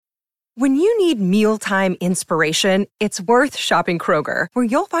When you need mealtime inspiration, it's worth shopping Kroger, where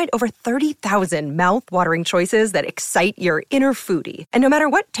you'll find over 30,000 mouth-watering choices that excite your inner foodie. And no matter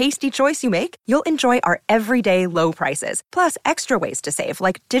what tasty choice you make, you'll enjoy our everyday low prices, plus extra ways to save,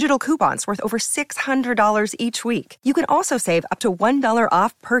 like digital coupons worth over $600 each week. You can also save up to $1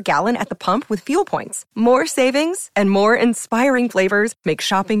 off per gallon at the pump with fuel points. More savings and more inspiring flavors make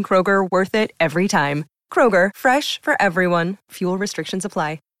shopping Kroger worth it every time. Kroger, fresh for everyone. Fuel restrictions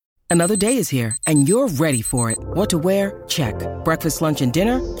apply. Another day is here, and you're ready for it. What to wear? Check. Breakfast, lunch, and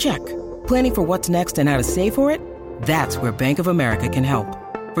dinner? Check. Planning for what's next and how to save for it? That's where Bank of America can help.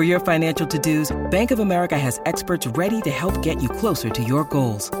 For your financial to-dos, Bank of America has experts ready to help get you closer to your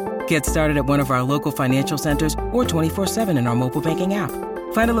goals. Get started at one of our local financial centers or 24/7 in our mobile banking app.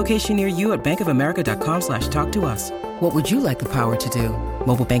 Find a location near you at bankofamerica.com/talktous. What would you like the power to do?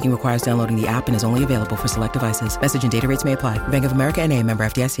 Mobile banking requires downloading the app and is only available for select devices. Message and data rates may apply. Bank of America N.A., member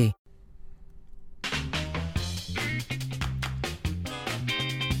FDIC.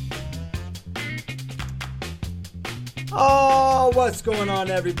 Oh, what's going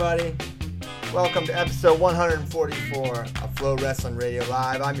on, everybody? Welcome to episode 144 of Flow Wrestling Radio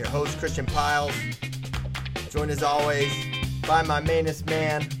Live. I'm your host, Christian Piles. Joined as always by my mainest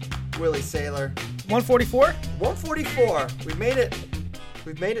man, Willie Saylor. 144? 144. We've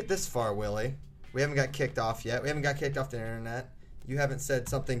made it this far, Willie. We haven't got kicked off yet. We haven't got kicked off the internet. You haven't said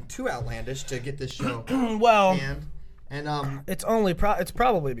something too outlandish to get this show well, canned. And it's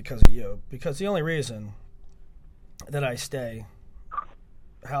probably because of you. Because the only reason that I stay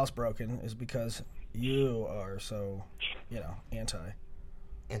housebroken is because you are so, anti.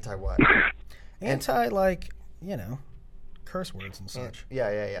 Anti what? Anti, curse words and such.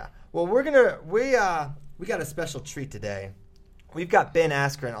 Yeah. Well, we got a special treat today. We've got Ben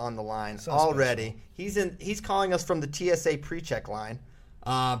Askren on the line already. Special. He's calling us from the TSA pre-check line.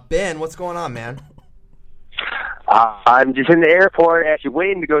 Ben, what's going on, man? I'm just in the airport, actually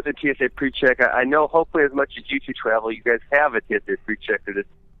waiting to go to TSA pre-check. I know, hopefully, as much as you two travel, you guys have a TSA pre-check that is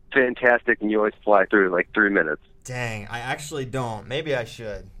fantastic, and you always fly through in 3 minutes. Dang, I actually don't. Maybe I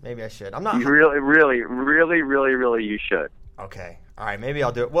should. I'm not. You really, you should. Okay. All right, maybe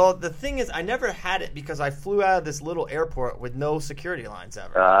I'll do it. Well, the thing is, I never had it because I flew out of this little airport with no security lines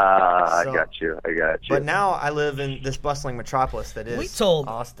ever. I got you. But now I live in this bustling metropolis that is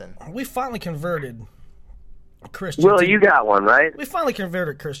Austin. We finally converted Christian. Well, you got one, right? We finally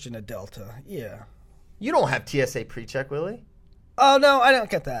converted Christian to Delta. Yeah. You don't have TSA pre-check, Willie? Oh, no, I don't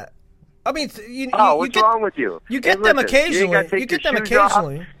get that. I mean, what's wrong with you? You get them occasionally. You get them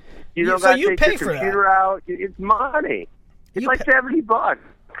occasionally. You don't got to take your computer out. It's money. It's $70.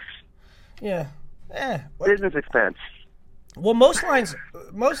 Yeah. Business expense. Well, most lines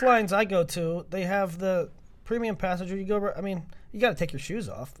I go to, they have the premium passenger. You go. I mean, you got to take your shoes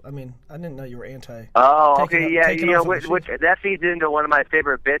off. I mean, I didn't know you were anti. Oh, okay, yeah. Which that feeds into one of my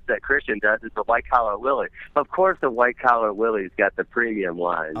favorite bits that Christian does is the white collar Willie. Of course, the white collar Willie's got the premium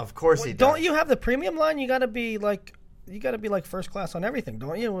line. Of course he does. Don't you have the premium line? You got to be like first class on everything,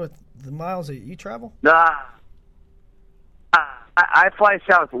 don't you? With the miles that you travel. Nah. I fly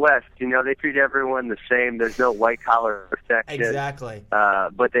Southwest. They treat everyone the same. There's no white-collar section. Exactly.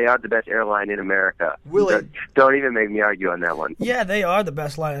 But they are the best airline in America. Willie. Don't even make me argue on that one. Yeah, they are the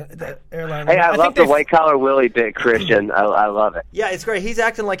best airline. Hey, I love the white-collar Willie bit, Christian. I love it. Yeah, it's great. He's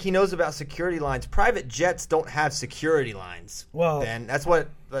acting like he knows about security lines. Private jets don't have security lines. Well, Ben, that's why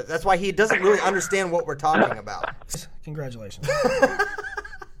he doesn't really understand what we're talking about. Congratulations.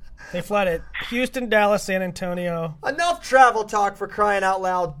 They fly to Houston, Dallas, San Antonio. Enough travel talk, for crying out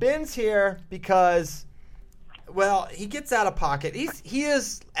loud. Ben's here because, well, he gets out of pocket. He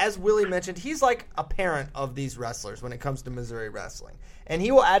is, as Willie mentioned, he's like a parent of these wrestlers when it comes to Missouri wrestling. And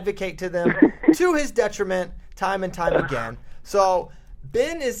he will advocate to them to his detriment time and time again. So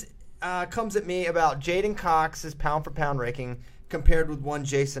Ben comes at me about Jaden Cox's pound-for-pound ranking compared with one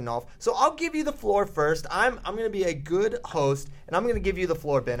Jason Nolf. So I'll give you the floor first. I'm going to be a good host, and I'm going to give you the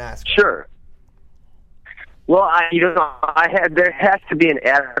floor, Ben Askren. Sure. Well, there has to be an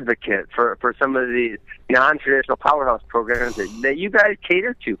advocate for some of these non-traditional powerhouse programs that you guys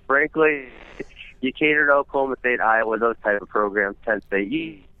cater to. Frankly, you cater to Oklahoma State, Iowa, those type of programs, Penn State.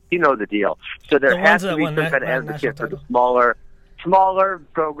 You know the deal. So there has to be some kind of advocate for the smaller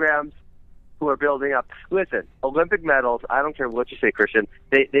programs who are building up. Listen, Olympic medals, I don't care what you say, Christian,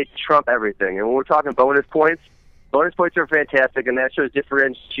 they trump everything. And when we're talking bonus points are fantastic, and that shows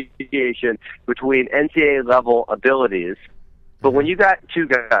differentiation between NCAA-level abilities. But when you got two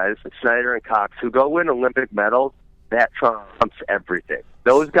guys, Snyder and Cox, who go win Olympic medals, that trumps everything.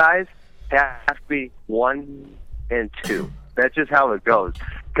 Those guys have to be 1 and 2. That's just how it goes.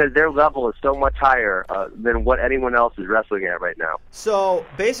 because their level is so much higher than what anyone else is wrestling at right now. So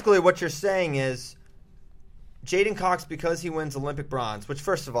basically what you're saying is J'den Cox, because he wins Olympic bronze, which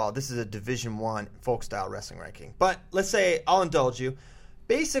first of all, this is a Division I folk-style wrestling ranking. But let's say, I'll indulge you.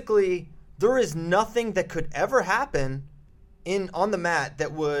 Basically, there is nothing that could ever happen on the mat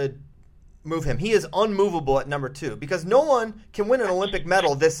that would move him. He is unmovable at number 2 because no one can win an Olympic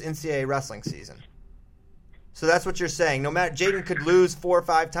medal this NCAA wrestling season. So that's what you're saying. No matter, J'den could lose 4 or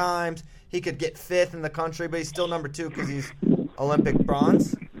 5 times. He could get 5th in the country, but he's still number 2 because he's Olympic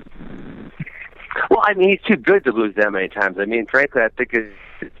bronze. Well, I mean, he's too good to lose that many times. I mean, frankly, I think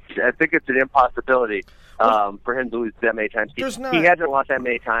it's an impossibility for him to lose that many times. He hasn't lost that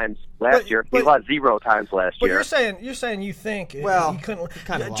many times last year. He lost 0 times last year. But you're saying you think he couldn't.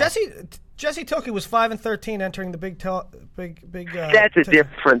 Jesse Toki was 5-13 entering the big. That's a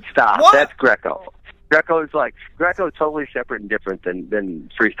different stop. What? That's Greco. Greco's totally separate and different than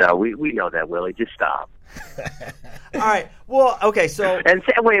freestyle. We know that, Willie. Just stop. All right. Well, okay. So and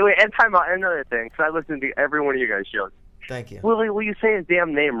wait, and time out. Another thing, because I listen to every one of you guys' shows. Thank you. Willie, will you say his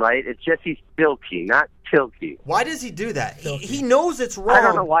damn name right? It's Jesse Stilkey, not Tilkey. Why does he do that? He knows it's wrong. I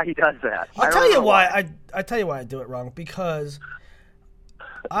don't know why he does that. I'll tell you why. I tell you why I do it wrong, because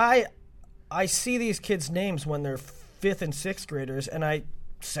I see these kids' names when they're 5th and 6th graders, and I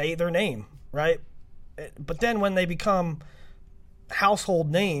say their name, right? But then when they become household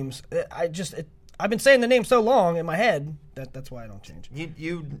names, I've been saying the name so long in my head that's why I don't change.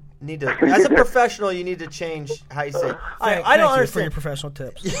 You need to, as a professional, you need to change how you say it. I don't understand. For your professional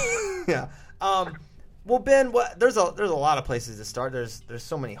tips. Yeah. Well, Ben, there's a lot of places to start. There's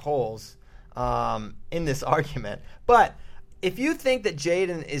so many holes in this argument. But if you think that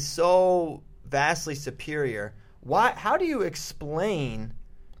J'den is so vastly superior, how do you explain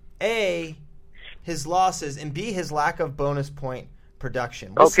A, his losses, and B, his lack of bonus point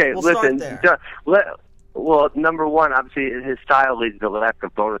production? We'll listen. Start there. Well, number one, obviously, his style leads to the lack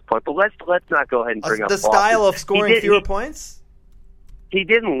of bonus point. But let's not go ahead and bring up the style of scoring fewer points. He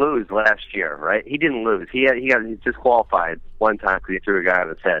didn't lose last year, right? He didn't lose. He got disqualified one time because he threw a guy on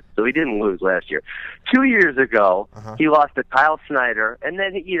his head. So he didn't lose last year. 2 years ago, he lost to Kyle Snyder, and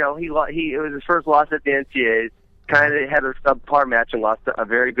then it was his first loss at the NCAAs. Kind of had a subpar match and lost to a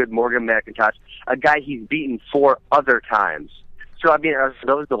very good Morgan McIntosh, a guy he's beaten 4 other times. So, I mean, are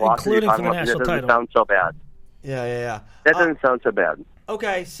those the losses you're talking about? That doesn't sound so bad. Yeah. That doesn't sound so bad.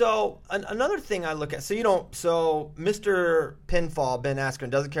 Okay, so another thing I look at, so Mr. Pinfall, Ben Askren,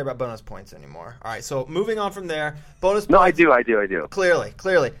 doesn't care about bonus points anymore. All right, so moving on from there, bonus points. No, I do. Clearly.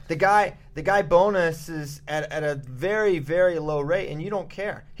 The guy bonus is at a very, very low rate, and you don't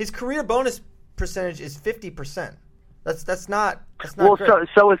care. His career bonus percentage is 50%. That's not well, great.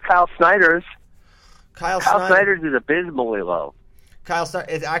 So is Kyle Snyder's. Kyle Snyder's is abysmally low. Kyle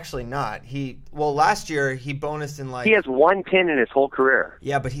Snyder is actually not. Last year he bonused in he has 1 pin in his whole career.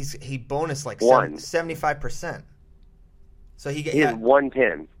 Yeah, but he bonused 75%. So he has 1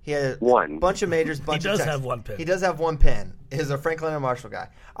 pin. He had one bunch of majors. He does have 1 pin. He does have 1 pin. He's a Franklin and Marshall guy.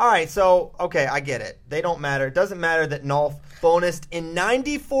 All right, so okay, I get it. They don't matter. It doesn't matter that Nolf bonused in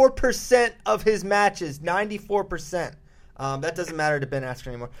 94% of his matches. 94%. That doesn't matter to Ben Askren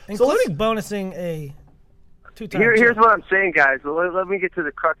anymore. Including bonusing a 2-time. Here's what I'm saying, guys. Let me get to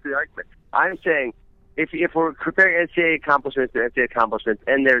the crux of the argument. I'm saying if we're comparing NCAA accomplishments to NCAA accomplishments,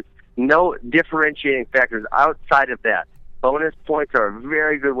 and there's no differentiating factors outside of that, bonus points are a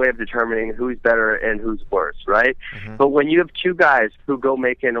very good way of determining who's better and who's worse, right? Mm-hmm. But when you have 2 guys who go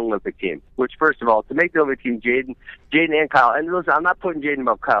make an Olympic team, which, first of all, to make the Olympic team, J'den and Kyle, and listen, I'm not putting J'den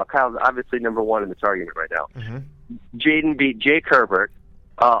above Kyle. Kyle's obviously number 1 in this argument right now. Mm-hmm. J'den beat Jake Herbert,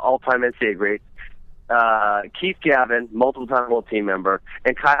 all-time NCAA great, Keith Gavin, multiple-time World Team member,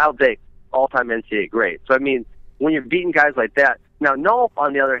 and Kyle Dake, all-time NCAA great. So, I mean, when you're beating guys like that, now Nolf,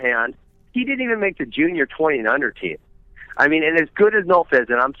 on the other hand, he didn't even make the junior 20 and under team. I mean, and as good as Nolf is,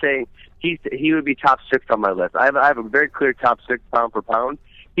 and I'm saying he would be top 6 on my list. I have a very clear top 6 pound for pound.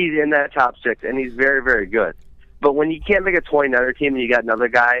 He's in that top 6, and he's very, very good. But when you can't make a 20 and under team, and you got another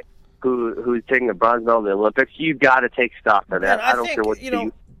guy who's taking a bronze medal in the Olympics, you've got to take stock of that. I don't care what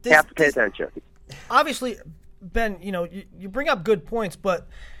you have to pay attention. Obviously, Ben, you bring up good points, but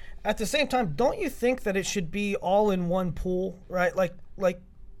at the same time, don't you think that it should be all in one pool, right? Like,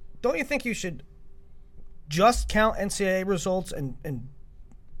 don't you think you should just count NCAA results and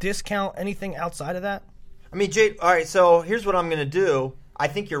discount anything outside of that? I mean, Jade, all right, so here's what I'm going to do. I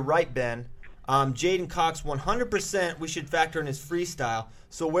think you're right, Ben. J'den Cox, 100% we should factor in his freestyle.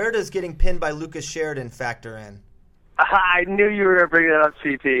 So where does getting pinned by Lucas Sheridan factor in? I knew you were going to bring that up,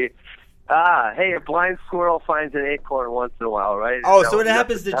 CP. Hey, a blind squirrel finds an acorn once in a while, right? Oh, So so when it that's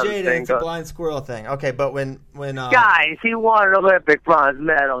happens to how the Jaden, thing it's a goes. blind squirrel thing. Okay, but when Guys, he won an Olympic bronze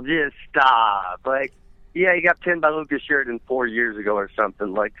medal. Just stop. Like, yeah, he got pinned by Lucas Sheridan 4 years ago or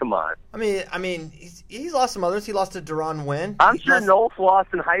something. Like, come on. I mean, he's lost some others. He lost to Deron Wynn. I'm sure Nolf lost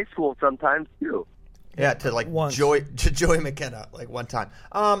in high school sometimes too. Yeah, to like Once. Joey McKenna like one time.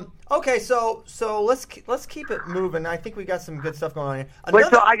 Okay, so let's keep it moving. I think we got some good stuff going on here. Wait,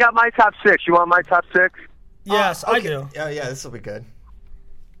 so I got my top 6. You want my top 6? Yes, I okay. do. Yeah, this will be good.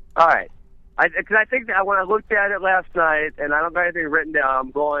 All right. Because I think that when I looked at it last night, and I don't got anything written down,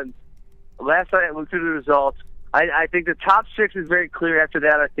 I'm going. Last night I looked through the results. I think the top 6 is very clear. After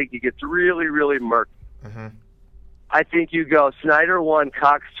that, I think it gets really, really murky. Mm-hmm. I think you go Snyder 1,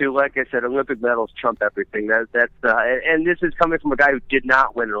 Cox 2. Like I said, Olympic medals trump everything. And this is coming from a guy who did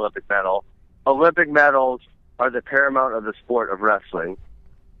not win an Olympic medal. Olympic medals are the paramount of the sport of wrestling.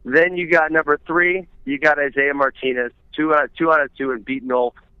 Then you got number 3. You got Isaiah Martinez, 2 out of 2, and beat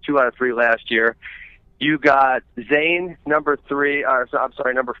Nolf 2 out of 3 last year. You got Zane, number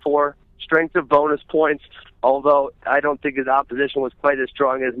 4. Strength of bonus points. Although I don't think his opposition was quite as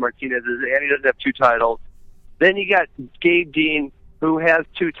strong as Martinez's, and he doesn't have 2 titles. Then you got Gabe Dean, who has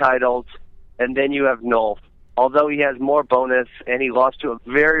 2 titles, and then you have Nolf. Although he has more bonus, and he lost to a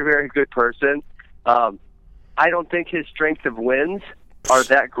very, very good person, I don't think his strength of wins are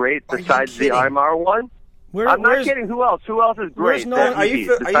that great besides the Imar one. I'm not kidding. Who else? Who else is great? Are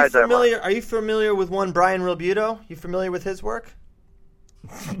you familiar with one Brian Realbuto? You familiar with his work?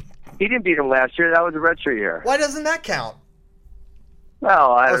 He didn't beat him last year. That was a redshirt year. Why doesn't that count?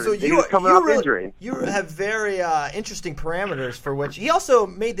 Well, he was coming off injury. You have very interesting parameters for which he also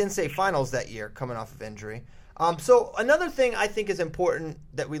made the NCAA finals that year, coming off of injury. So another thing I think is important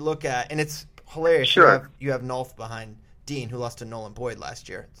that we look at, and it's hilarious. Sure. You have Nolf behind Dean, who lost to Nolan Boyd last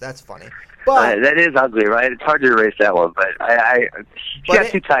year. That's funny. But that is ugly, right? It's hard to erase that one, but he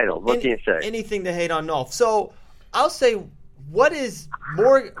got 2 titles. What can you say? Anything to hate on Nolf. So I'll say, what is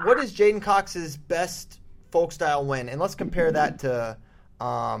Jaden Cox's best folk style win? And let's compare that to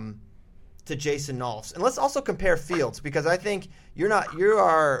Jason Nolf's. And let's also compare fields, because I think you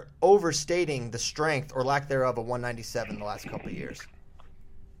are overstating the strength or lack thereof of 197 the last couple of years.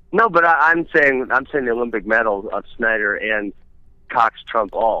 No, but I'm saying the Olympic medals of Snyder and Cox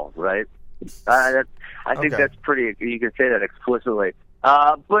trump all, right? I think that's pretty. You can say that explicitly.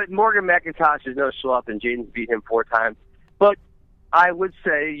 But Morgan McIntosh is no schlub, and Jaden's beat him 4 times. But I would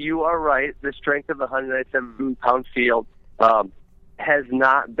say you are right. The strength of the 197-pound field has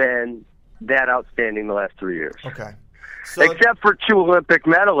not been that outstanding the last 3 years. Okay. So, except for 2 Olympic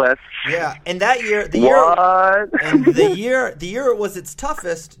medalists. Yeah, and that year, the year it was its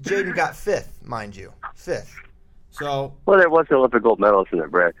toughest, Jaden got 5th, mind you, 5th. So there was an Olympic gold medalist in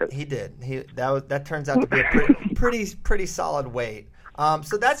that bracket. He did. That turns out to be a pretty solid weight.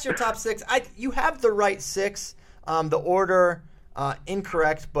 So that's your top 6. You have the right 6. The order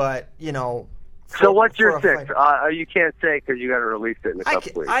incorrect, but you know. So what's your 6? You can't say because you got to release it in a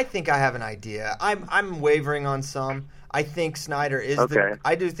couple weeks. I think I have an idea. I'm wavering on some. I think Snyder is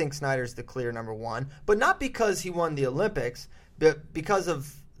I do think Snyder's the clear number 1, but not because he won the Olympics, but because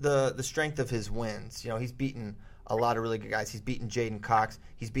of the strength of his wins. You know, he's beaten a lot of really good guys. He's beaten Jaden Cox.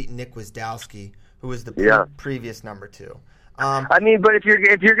 He's beaten Nick Wisdowski, who was the previous number 2. I mean, but if you're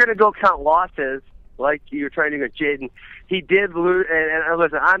going to go count losses, like you're trying to go Jaden, he did lose. And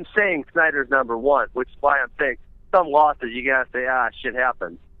listen, I'm saying Snyder's number 1, which is why I'm saying some losses you got to say, shit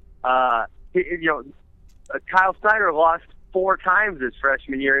happened. Kyle Snyder lost 4 times his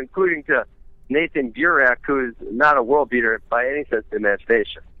freshman year, including to Nathan Burek, who is not a world beater by any sense of the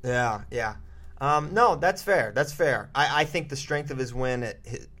imagination. Yeah. No, that's fair. That's fair. I think the strength of his win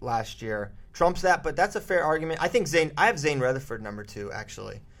last year trumps that, but that's a fair argument. I think I have Zane Rutherford number 2,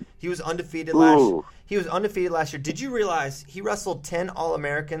 actually. He was undefeated last year. Did you realize he wrestled 10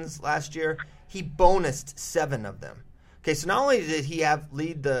 All-Americans last year? He bonused 7 of them. Okay, so not only did he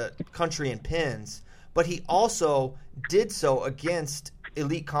lead the country in pins, but he also did so against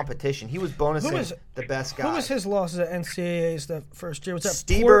elite competition. He was bonusing the best guy. Who was his losses at NCAAs the first year? Was that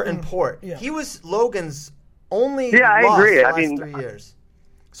Stieber and Port? Yeah. He was Logan's only loss I agree. the last 3 years.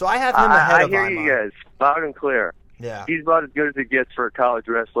 So I have him ahead of Imar. I hear you guys, loud and clear. Yeah. He's about as good as it gets for a college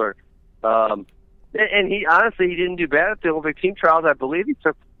wrestler. And he didn't do bad at the Olympic team trials. I believe he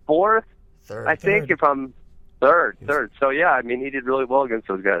took 4th. Third. If I'm third. So yeah, I mean, he did really well against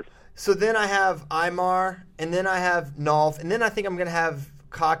those guys. So then I have Imar, and then I have Nolf, and then I think I'm going to have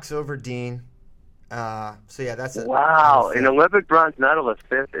Cox over Dean. So yeah, that's it. Wow, an Olympic bronze medalist,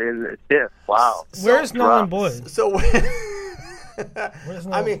 5th. Wow. Where's Nolan Boyd? So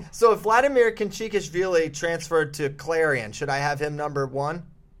I mean, so if Vladimir Kinchikishvili transferred to Clarion, should I have him number 1?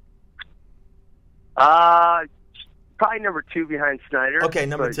 Probably number 2 behind Snyder. Okay,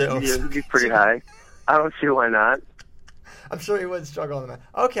 number 2. He'd be pretty high. I don't see why not. I'm sure he wouldn't struggle on that.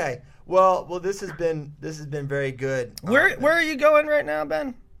 Okay, well, this has been very good. Where are you going right now,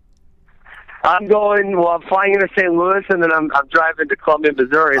 Ben? I'm flying into St. Louis, and then I'm driving to Columbia,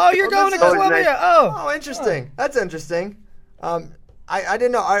 Missouri. Oh, you're going to Columbia. Nice. Oh, interesting. That's interesting. I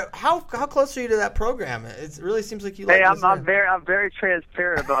didn't know. How close are you to that program? It really seems like you like. Hey, I'm very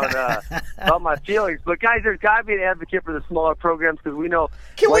transparent about my feelings. But guys, there's got to be an advocate for the smaller programs because we know.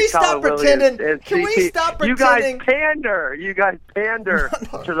 Can we stop pretending? Can we stop pretending? You guys pander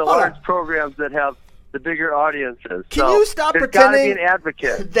to the large programs that have the bigger audiences. Can you stop pretending? There's got to be an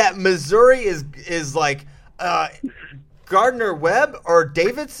advocate. That Missouri is like Gardner Webb or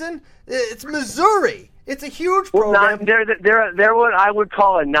Davidson. It's Missouri. It's a huge program. They're what I would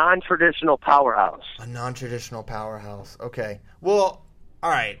call a non-traditional powerhouse. A non-traditional powerhouse. Okay. Well,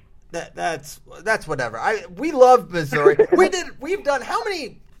 all right. That's whatever. We love Missouri. We've done how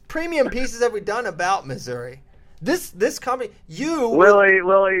many premium pieces have we done about Missouri? This company,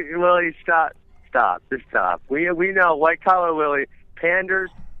 Willie, stop. Just stop. We know White Collar Willie panders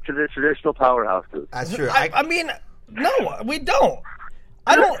to the traditional powerhouses. That's true. I mean, no, we don't.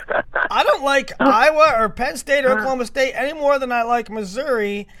 I don't like Iowa or Penn State or Oklahoma State any more than I like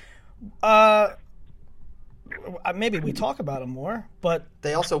Missouri. Maybe we talk about them more, but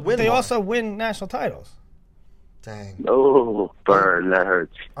they also win. They also win national titles. Dang. Oh, burn! That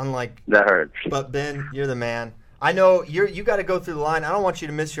hurts. That hurts. But Ben, you're the man. I know you got to go through the line. I don't want you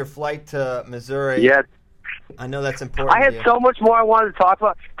to miss your flight to Missouri. Yeah. I know that's important. I had so much more I wanted to talk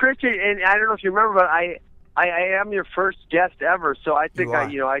about, Christian. And I don't know if you remember, but I am your first guest ever, so I think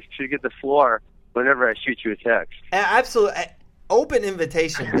I should get the floor whenever I shoot you a text. Absolutely, open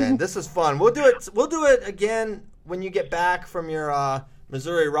invitation, Ben. This is fun. We'll do it. We'll do it again when you get back from your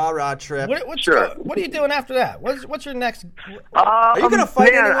Missouri rah-rah trip. Sure. What are you doing after that? What's your next? Are you going to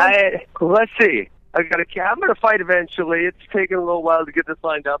fight anyone? Let's see. I'm going to fight eventually. It's taking a little while to get this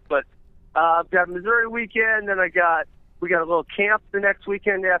lined up, but I've got Missouri weekend, then we got a little camp the next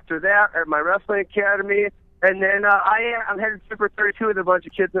weekend after that at my wrestling academy. And then I'm headed to Super 32 with a bunch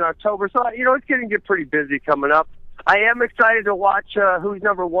of kids in October. So, it's going to get pretty busy coming up. I am excited to watch Who's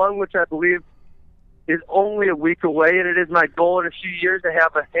Number One, which I believe is only a week away. And it is my goal in a few years to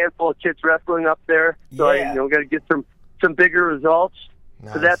have a handful of kids wrestling up there. So, yeah. got to get some bigger results.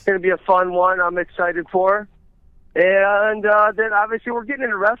 Nice. So that's going to be a fun one I'm excited for. And then, obviously, we're getting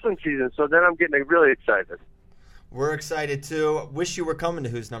into wrestling season. So then I'm getting really excited. We're excited, too. Wish you were coming to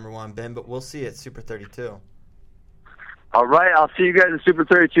Who's Number One, Ben, but we'll see you at Super 32. All right, I'll see you guys at Super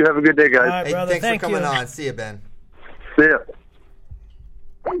 32. Have a good day, guys. All right, brother. Thanks for coming on. See you, Ben. See ya.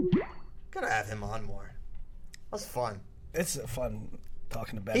 Gotta have him on more. That was fun. It's fun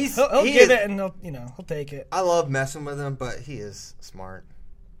talking to Ben. He'll give it, and he'll take it. I love messing with him, but he is smart.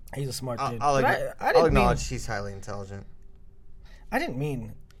 He's a smart dude. I'll acknowledge he's highly intelligent. I didn't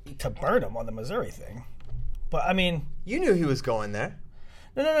mean to burn him on the Missouri thing, but I mean, you knew he was going there.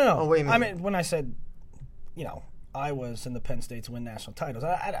 No. Oh, wait a minute. I mean, when I said, Iowa's and the Penn States win national titles,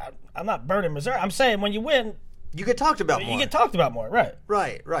 I'm not burning Missouri. I'm saying when you win, you get talked about more. You get talked about more, right?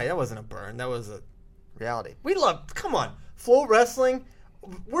 Right. That wasn't a burn. That was a reality. Come on, Flow Wrestling.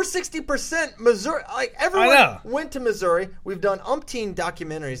 We're 60% Missouri. Like, everyone went to Missouri. We've done umpteen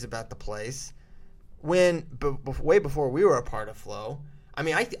documentaries about the place. Way before we were a part of Flow. I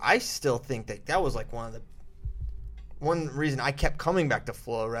mean, I still think that was like one reason I kept coming back to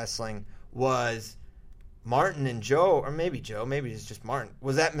Flow Wrestling was Martin and Joe, or maybe it's just Martin,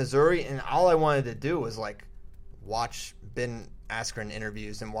 was at Missouri, and all I wanted to do was like watch Ben Askren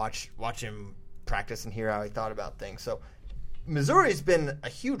interviews and watch him practice and hear how he thought about things. So Missouri's been a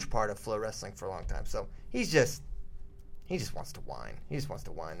huge part of Flow Wrestling for a long time. So he just wants to whine. He just wants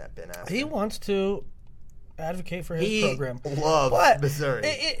to whine, that Ben Askren. He wants to advocate for his program. He loves Missouri.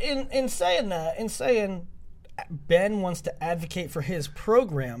 In saying Ben wants to advocate for his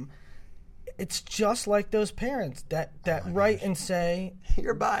program, it's just like those parents that write and say,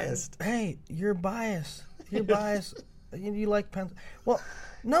 you're biased. Hey, you're biased. You're biased. You like Penn. Well,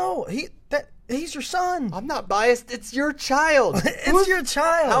 no, he's your son. I'm not biased. It's your child. It's your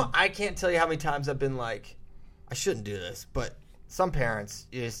child. I can't tell you how many times I've been like, I shouldn't do this, but some parents,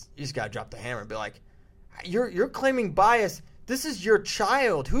 you just got to drop the hammer and be like, you're claiming bias. This is your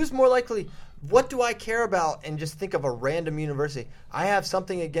child. Who's more likely? What do I care about? And just think of a random university. I have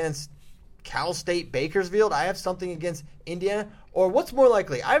something against Cal State Bakersfield. I have something against Indiana. Or what's more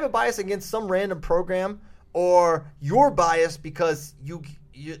likely? I have a bias against some random program or you're biased because you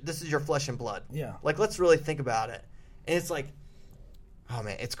this is your flesh and blood. Yeah. Like, let's really think about it. And it's like, oh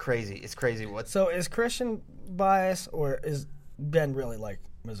man, it's crazy. It's crazy. So is Christian biased, or is Ben really like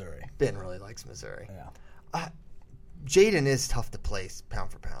Missouri? Ben really likes Missouri. Yeah. Jaden is tough to place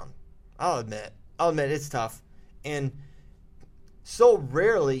pound for pound. I'll admit it's tough. And so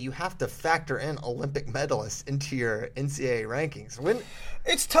rarely you have to factor in Olympic medalists into your NCAA rankings.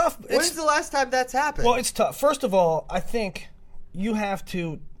 It's tough. When's the last time that's happened? Well, it's tough. First of all, I think you have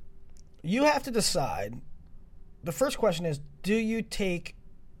to decide. The first question is, do you take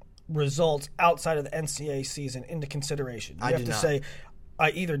results outside of the NCAA season into consideration? You have to say,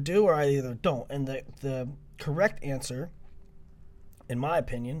 I either do or I either don't. And the correct answer, in my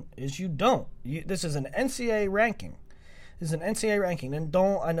opinion, is you don't. This is an NCAA ranking. And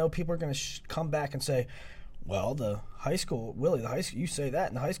I know people are going to come back and say, well, you say that,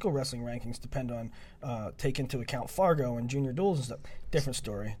 and the high school wrestling rankings depend on, take into account Fargo and junior duels and stuff. Different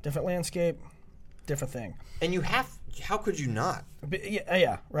story, different landscape, different thing. And how could you not? But,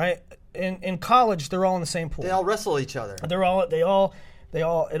 yeah, right? In college, they're all in the same pool. They all wrestle each other. It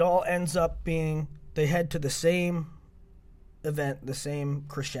all ends up being, they head to the same event, the same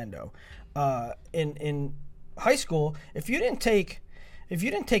crescendo. In high school, if you didn't take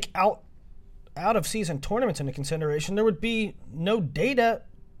out of season tournaments into consideration, there would be no data.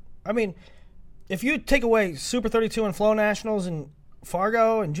 I mean, if you take away Super 32 and Flow Nationals and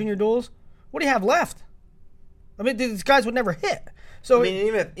Fargo and junior duels, what do you have left? I mean, these guys would never hit. So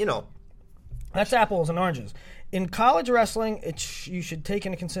even that's apples and oranges. In college wrestling, you should take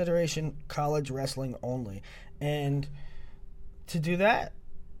into consideration college wrestling only, and to do that,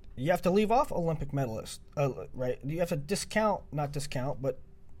 you have to leave off Olympic medalists, right? You have to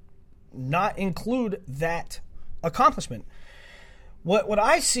not include that accomplishment. What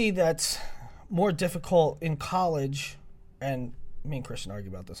I see that's more difficult in college, and me and Christian argue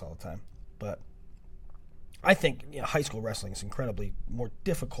about this all the time, but I think high school wrestling is incredibly more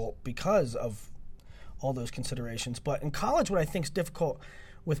difficult because of all those considerations. But in college, what I think is difficult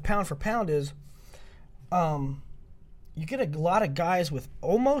with pound for pound is you get a lot of guys with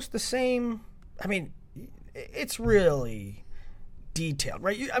almost the same. I mean, it's really detailed,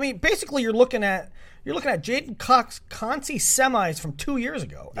 right? Basically, you're looking at Jaden Concy semis from 2 years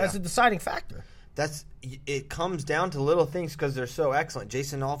ago as a deciding factor. It comes down to little things because they're so excellent.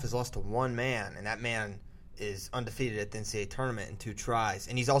 Jason Nolf has lost to one man, and that man is undefeated at the NCAA tournament in 2 tries,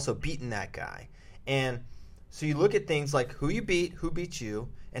 and he's also beaten that guy. And so you look at things like who you beat, who beat you,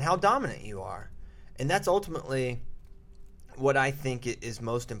 and how dominant you are, and that's ultimately what I think is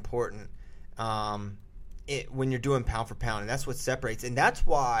most important when you're doing pound for pound, and that's what separates. And that's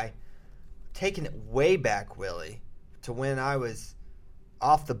why, taking it way back, Willie, to when I was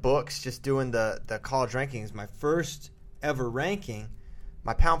off the books just doing the college rankings, my first ever ranking,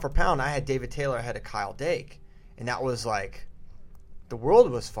 my pound for pound, I had David Taylor ahead of Kyle Dake. And that was like the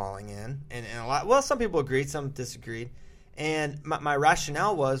world was falling in. And a lot, well, some people agreed, some disagreed. And my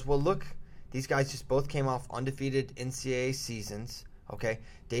rationale was, well, look, these guys just both came off undefeated NCAA seasons. Okay,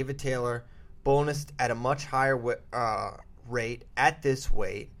 David Taylor bonused at a much higher rate at this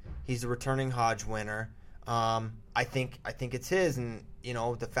weight. He's the returning Hodge winner. I think it's his, and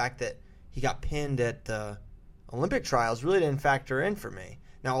the fact that he got pinned at the Olympic trials really didn't factor in for me.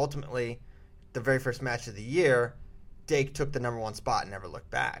 Now, ultimately, the very first match of the year, Dake took the number 1 spot and never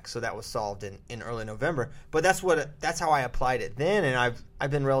looked back. So that was solved in early November. But that's how I applied it then, and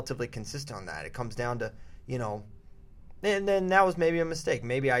I've been relatively consistent on that. It comes down to, and then that was maybe a mistake.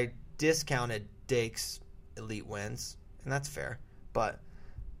 Maybe I discounted Dake's elite wins, and that's fair. But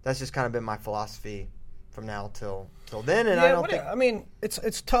that's just kind of been my philosophy from now till then. And I don't think. I mean,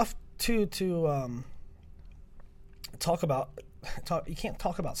 it's tough to talk about. You can't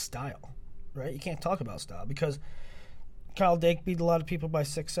talk about style, right? You can't talk about style because Kyle Dake beat a lot of people by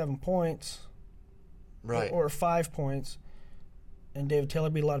 6-7 points, right, or 5 points, and David Taylor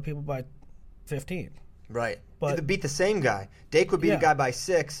beat a lot of people by 15. Right, but to beat the same guy, Dake would beat a guy by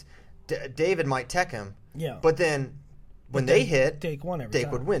 6. David might tech him. Yeah, but then when they hit, Dake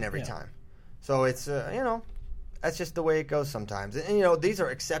would win every time. So it's that's just the way it goes sometimes. And these are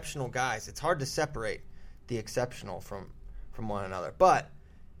exceptional guys. It's hard to separate the exceptional from one another. But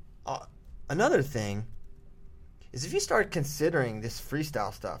another thing is if you start considering this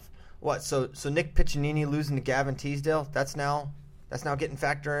freestyle stuff, what? So Nick Piccinini losing to Gavin Teasdale, that's now getting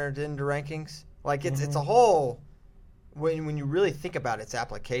factored into rankings. Like it's a whole. When you really think about its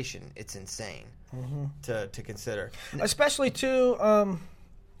application, it's insane to consider. Especially too,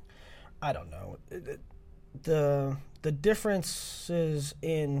 I don't know, the differences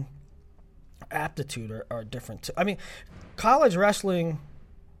in aptitude are different. I mean, college wrestling.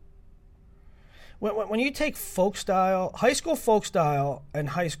 When you take folk style, high school folk style, and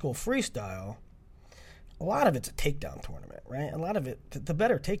high school freestyle, a lot of it's a takedown tournament, right? A lot of it, the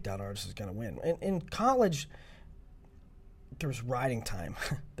better takedown artist is going to win. In college, there's riding time.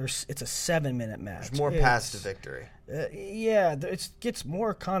 It's a 7-minute match. There's more paths to victory. Yeah, it gets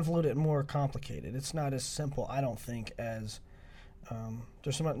more convoluted and more complicated. It's not as simple, I don't think, as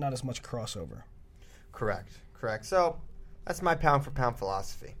there's not as much crossover. Correct. So that's my pound for pound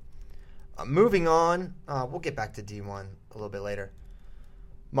philosophy. Moving on, we'll get back to D1 a little bit later.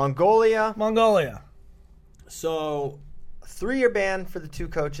 Mongolia. So, 3-year ban for the 2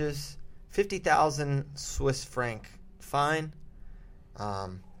 coaches, 50,000 Swiss franc fine. I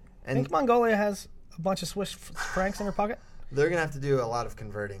think Mongolia has a bunch of Swiss francs in their pocket. They're going to have to do a lot of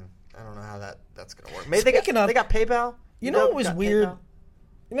converting. I don't know how that's going to work. Maybe they got PayPal. You know what was weird? PayPal?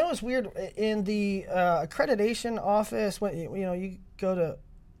 You know what's weird? In the accreditation office, when you go to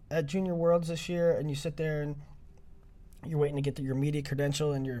at Junior Worlds this year, and you sit there and you're waiting to get your media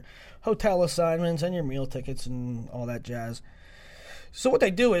credential and your hotel assignments and your meal tickets and all that jazz. So what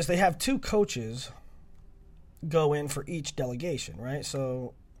they do is they have 2 coaches go in for each delegation, right?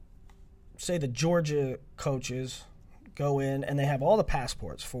 So say the Georgia coaches go in and they have all the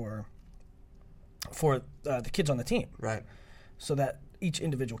passports for the kids on the team. Right. So that each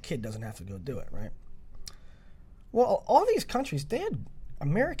individual kid doesn't have to go do it, right? Well, all these countries, they had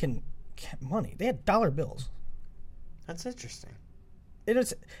American money. They had dollar bills. That's interesting.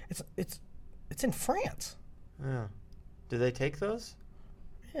 It's in France. Yeah. Do they take those?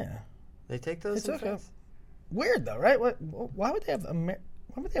 Yeah. They take those in France? Weird though, right? Why would they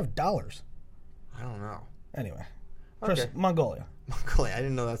have dollars? I don't know. Anyway. Okay. First, Mongolia. I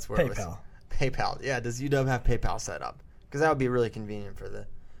didn't know that's where PayPal. It was. PayPal. Yeah, does UW have PayPal set up? Because that would be really convenient for the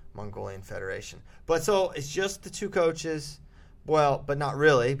Mongolian Federation. But so it's just the 2 coaches. Well, but not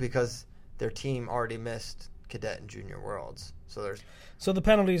really, because their team already missed Cadet and Junior Worlds. So the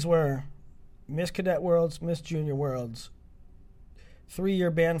penalties were Miss Cadet Worlds, Miss Junior Worlds, 3-year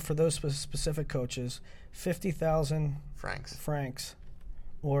ban for those specific coaches, 50,000 francs,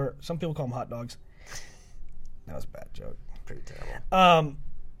 or some people call them hot dogs. That was a bad joke. Pretty terrible.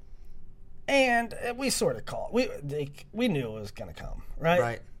 And we sort of called. We knew it was going to come, right?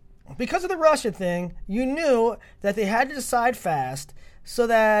 Right. Because of the Russia thing, you knew that they had to decide fast so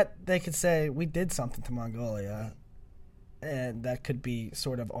that they could say, we did something to Mongolia, and that could be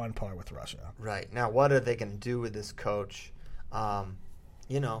sort of on par with Russia. Right. Now, what are they going to do with this coach? I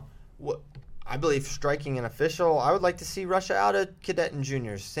believe striking an official, I would like to see Russia out of Cadet and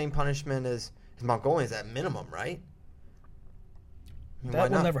Juniors. Same punishment as Mongolians at minimum, right?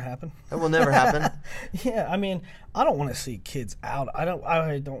 That will never happen. That will never happen. Yeah, I mean, I don't want to see kids out. I don't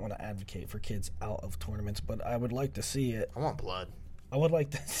want to advocate for kids out of tournaments, but I would like to see it. I want blood. I would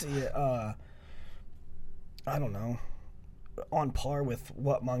like to see it, I don't know, on par with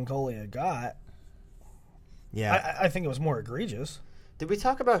what Mongolia got. Yeah. I think it was more egregious. Did we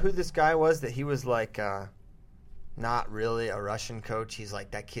talk about who this guy was, that he was like not really a Russian coach? He's like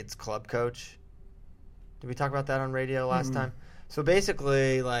that kid's club coach. Did we talk about that on radio last time? So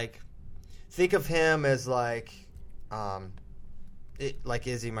basically, like, think of him as like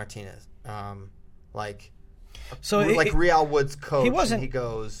Izzy Martinez, like Real Wood's coach. He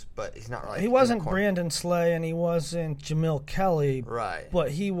goes, but he's not really. He wasn't Brandon Slay, and he wasn't Jamil Kelly, right?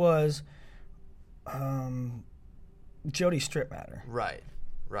 But he was Jody Stripmatter, right.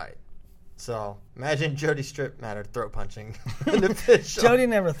 So imagine Jody Stripmatter throat punching an official. Jody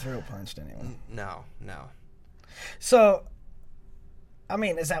never throat punched anyone. No. So, I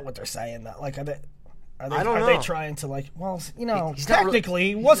mean, is that what they're saying? That like, are they trying to like? Well, he's technically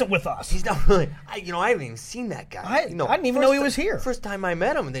he wasn't with us. He's not really. I haven't even seen that guy. I didn't even know he was here. First time I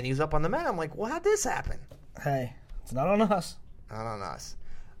met him, and then he was up on the mat. I'm like, well, how'd this happen? Hey, it's not on us. Not on us.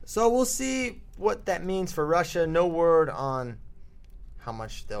 So we'll see what that means for Russia. No word on how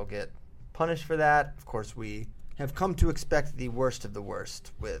much they'll get punished for that. Of course, we have come to expect the worst of the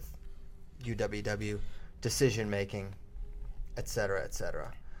worst with UWW decision making, etc.,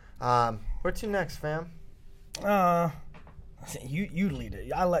 etc. Where to next, fam? You lead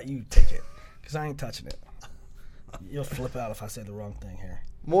it. I'll let you take it because I ain't touching it. You'll flip out if I say the wrong thing here.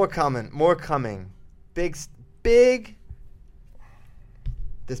 More coming. Big.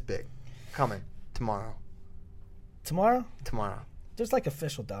 This big. Coming. Tomorrow. Tomorrow? Tomorrow. There's like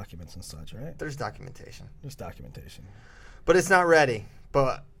official documents and such, right? There's documentation. But it's not ready.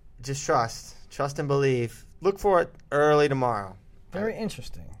 But just trust. Trust and believe. Look for it early tomorrow. Very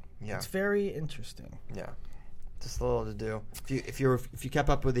interesting. Yeah. It's very interesting. Yeah. Just a little to do. If you kept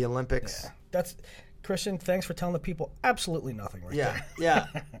up with the Olympics. Yeah. That's Christian. Thanks for telling the people absolutely nothing. Right there. Yeah.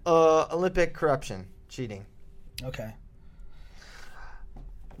 Olympic corruption, cheating. Okay.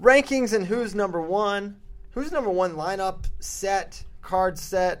 Rankings and who's number one. Who's number one lineup set, card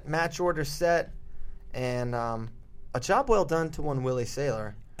set, match order set, and a job well done to one Willie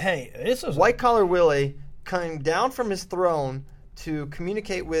Saylor. Hey, this is White Collar Willie coming down from his throne to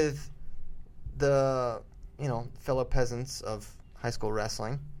communicate with the fellow peasants of high school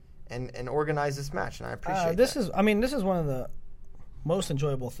wrestling and organize this match, and I appreciate this that. This is one of the most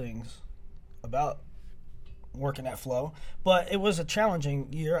enjoyable things about working at Flow, but it was a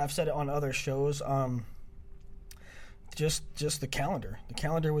challenging year. I've said it on other shows. Just the calendar. The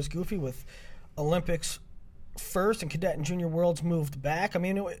calendar was goofy with Olympics first and Cadet and Junior Worlds moved back. I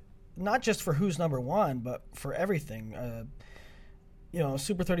mean, not just for who's number one, but for everything.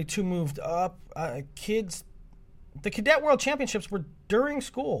 Super 32 moved up. Kids, the Cadet World Championships were during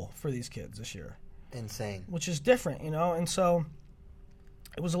school for these kids this year. Insane. Which is different, and so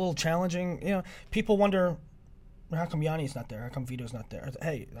it was a little challenging. People wonder, how come Yanni's not there? How come Vito's not there?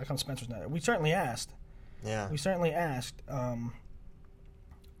 Hey, how come Spencer's not there? We certainly asked. Yeah. We certainly asked.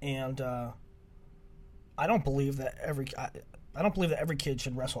 And I don't believe that every kid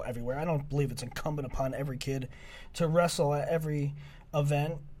should wrestle everywhere. I don't believe it's incumbent upon every kid to wrestle at every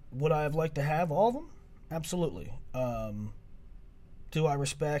event. Would I have liked to have all of them? Absolutely. Do I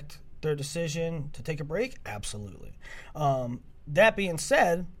respect their decision to take a break? Absolutely. That being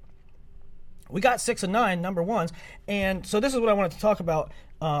said, we got 6 and 9 number ones, and so this is what I wanted to talk about.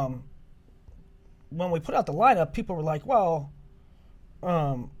 When we put out the lineup, people were like, "Well,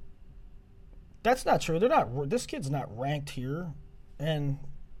 that's not true. They're not. This kid's not ranked here." And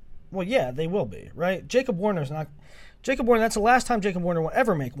well, yeah, they will be, right? Jacob Warner's not. Jacob Warner. That's the last time Jacob Warner will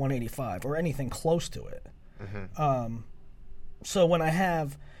ever make 185 or anything close to it. Mm-hmm. So when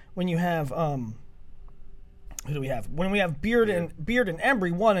you have who do we have? When we have Beard and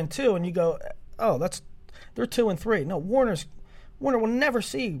Embry 1 and 2, and you go, oh, they're 2 and 3. No, Warner will never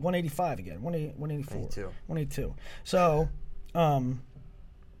see 185 again. 184, 182. So,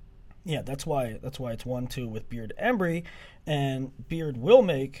 yeah, that's why it's 1-2 with Beard Embry, and Beard will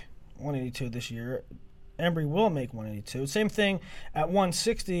make 182 this year. Embry will make 182. Same thing at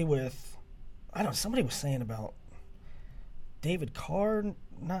 160 with, I don't know, somebody was saying about David Carr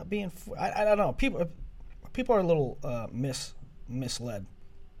not being. I don't know. People are a little misled.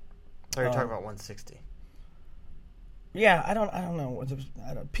 Are you talking about 160? Yeah, I don't know.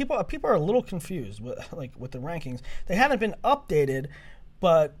 People are a little confused with the rankings. They haven't been updated,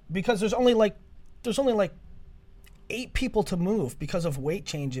 but because there's only like 8 people to move because of weight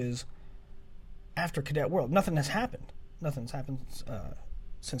changes after Cadet World. Nothing has happened. Nothing's happened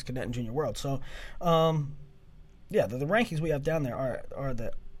since Cadet and Junior World. So, yeah, the rankings we have down there are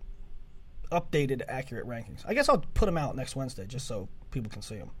the updated, accurate rankings. I guess I'll put them out next Wednesday just so people can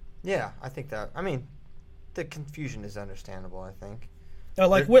see them. Yeah, I think that. I mean, the confusion is understandable, I think.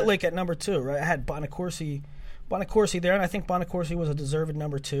 Whitlick at number 2, right? I had Bonacorsi there, and I think Bonacorsi was a deserved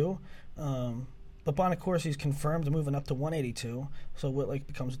number 2. But Bonacorsi's confirmed moving up to 182, so Whitlick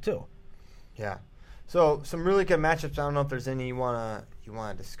becomes a 2. Yeah. So some really good matchups. I don't know if there's any you wanna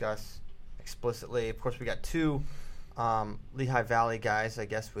discuss explicitly. Of course, we got 2 Lehigh Valley guys, I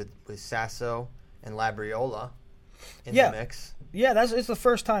guess, with Sasso and Labriola in the mix. Yeah, it's the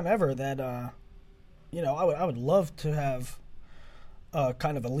first time ever that I would love to have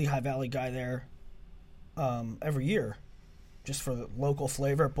kind of a Lehigh Valley guy there every year, just for the local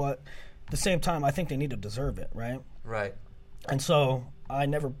flavor. But at the same time, I think they need to deserve it, right? Right. And so I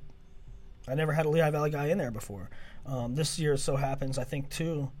never had a Lehigh Valley guy in there before. This year, so happens, I think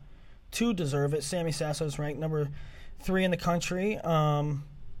two deserve it. Sammy Sasso's ranked number 3 in the country. And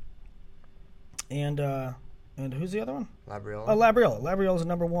who's the other one? Labriola. Oh, Labriola. Labriola's a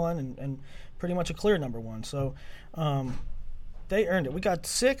number 1 and pretty much a clear number 1. So they earned it. We got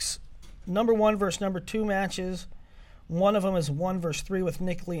 6 number 1 versus number 2 matches. One of them is 1 versus 3 with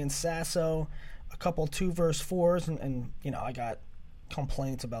Nick Lee and Sasso. A couple 2 versus 4s, and I got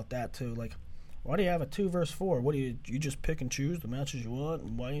complaints about that too. Like, why do you have a 2 versus 4? What do you just pick and choose the matches you want?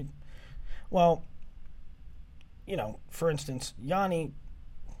 And why? Well, for instance, Yanni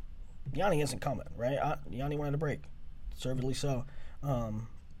isn't coming, right? Yanni wanted a break, deservedly so.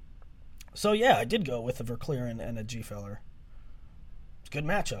 So yeah, I did go with a Verclair and a G-Feller. It's a good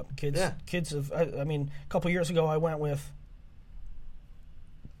matchup. Kids have. I mean, a couple years ago, I went with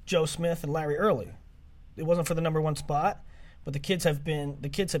Joe Smith and Larry Early. It wasn't for the number 1 spot, but the kids have been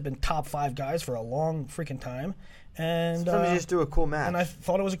top 5 guys for a long freaking time. And Sometimes you just do a cool match. And I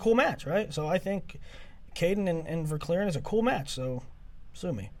thought it was a cool match, right? So I think Caden and Verclaren is a cool match, so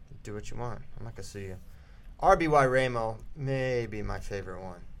sue me. Do what you want. I'm not gonna sue you. RBY Ramo may be my favorite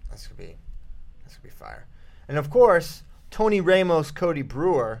one. That's gonna be fire. And of course, Tony Ramos, Cody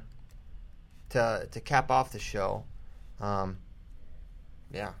Brewer to cap off the show.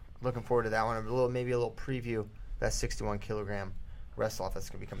 Yeah, looking forward to that one. Maybe a little preview of that 61 kilogram wrestle off that's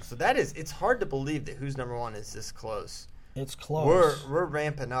gonna be coming. So it's hard to believe that Who's Number One is this close. It's close. We're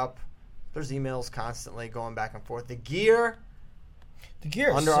ramping up. There's emails constantly going back and forth. The gear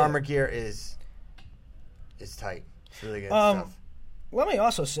Under Armour gear is tight. It's really good stuff. Let me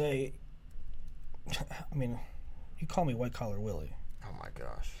also say, I mean, you call me White Collar Willie. Oh my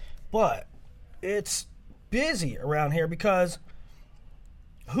gosh. But it's busy around here because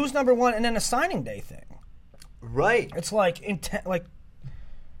Who's Number One and then a signing day thing. Right. It's like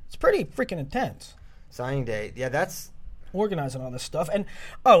it's pretty freaking intense. Signing day. Yeah, that's organizing all this stuff. And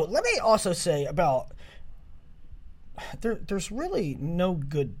let me also say about there's really no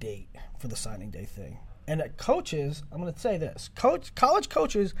good date for the signing day thing. And coaches, I'm going to say this. College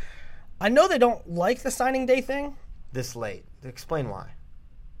coaches, I know they don't like the signing day thing. This late. Explain why.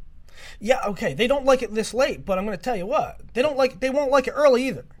 Yeah, okay. They don't like it this late, but I'm going to tell you what. They won't like it early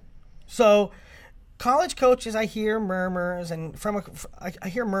either. So college coaches, I hear murmurs I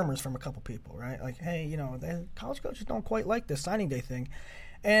hear murmurs from a couple people, right? Like, hey, the college coaches don't quite like this signing day thing.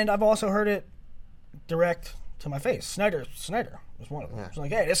 And I've also heard it direct to my face. Snyder was one of them. Yeah. It's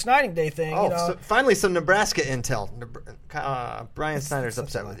like, hey, this signing day thing. So finally some Nebraska intel. Brian Snyder's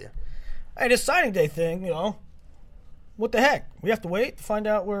upset with you. Hey, this signing day thing, what the heck? We have to wait to find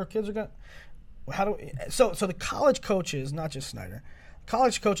out where kids are going. How do we? So the college coaches, not just Snyder,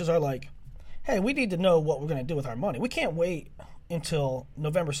 college coaches are like, hey, we need to know what we're going to do with our money. We can't wait until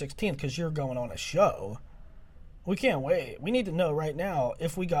November 16th because you're going on a show. We can't wait. We need to know right now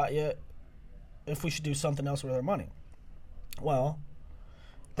if we got you, if we should do something else with our money. Well,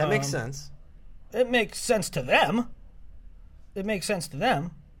 that makes sense. It makes sense to them.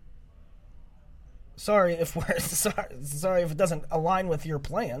 Sorry if it doesn't align with your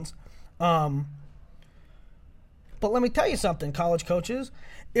plans. But let me tell you something, college coaches.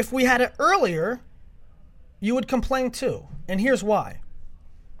 If we had it earlier, you would complain too. And here's why.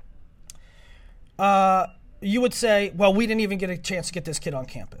 You would say, well, we didn't even get a chance to get this kid on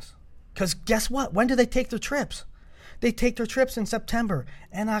campus. Because guess what? When do they take their trips? They take their trips in September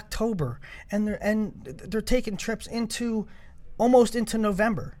and October. And they're taking trips almost into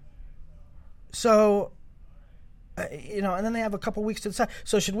November. So, and then they have a couple weeks to decide.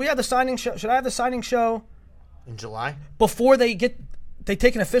 So should we have the signing show? Should I have the signing show in July before they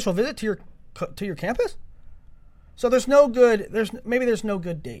take an official visit to your campus? So there's no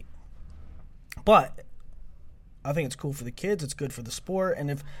good date. But I think it's cool for the kids. It's good for the sport. And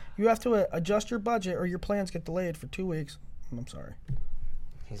if you have to adjust your budget or your plans get delayed for 2 weeks, I'm sorry.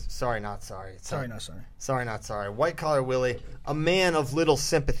 He's sorry, not sorry. Sorry, not sorry. Sorry, not sorry. White Collar Willie, a man of little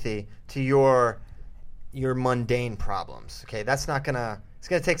sympathy to your mundane problems. Okay, that's not gonna. It's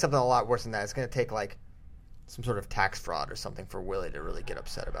gonna take something a lot worse than that. It's gonna take like some sort of tax fraud or something for Willie to really get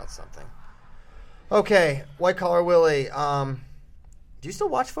upset about something. Okay, White Collar Willie. Do you still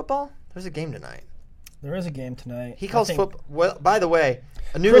watch football? There's a game tonight. There is a game tonight. He calls football. Well, by the way,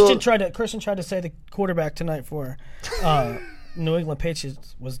 Christian tried to say the quarterback tonight for New England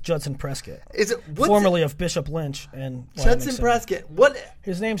Patriots was Judson Prescott. Formerly of Bishop Lynch and Judson Prescott. What?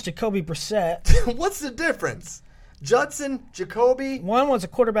 His name's Jacoby Brissett. What's the difference? Judson, Jacoby. One was a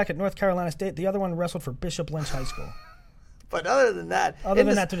quarterback at North Carolina State. The other one wrestled for Bishop Lynch High School. But other than that, they're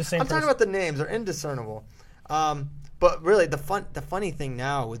the same. I'm talking about the names; they're indiscernible. But really, the funny thing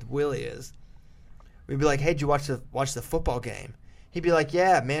now with Willie is, we'd be like, "Hey, did you watch the football game?" He'd be like,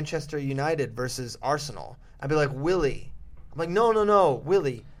 "Yeah, Manchester United versus Arsenal." I'd be like, "Willie." I'm like, no,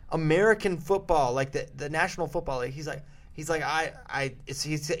 Willie, American football, like the National Football League. He said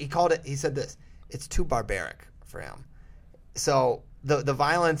this, it's too barbaric for him. So the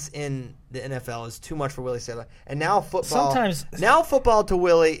violence in the NFL is too much for Willie Saylor. And now football to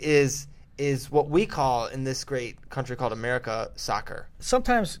Willie is what we call in this great country called America soccer.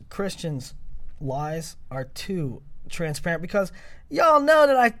 Sometimes Christians' lies are too transparent because y'all know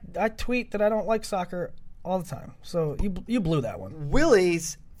that I tweet that I don't like soccer all the time. So you blew that one.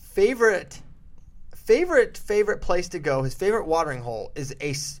 Willie's favorite place to go, his favorite watering hole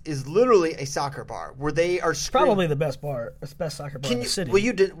is literally a soccer bar where they are probably the best soccer bar in the city.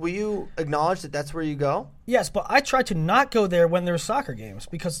 Will you acknowledge that that's where you go? Yes, but I try to not go there when there's soccer games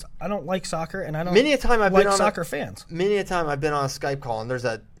because I don't like soccer and I don't soccer fans. Many a time I've been on a Skype call and there's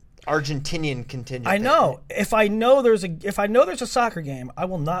a Argentinian contingent. I know. If I know there's a soccer game, I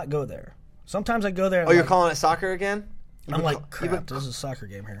will not go there. Sometimes I go there. And Oh, you're calling it soccer again? I'm like, crap, this is a soccer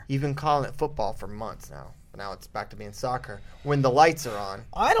game here. You've been calling it football for months now. Now it's back to being soccer when the lights are on.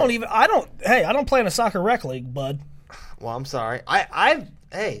 I don't play in a soccer rec league, bud. Well, I'm sorry. I've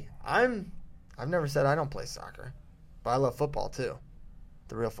never said I don't play soccer, but I love football too,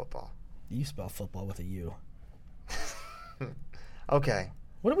 the real football. You spell football with a U. Okay.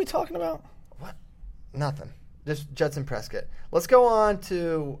 What are we talking about? What? Nothing. Just Judson Prescott. Let's go on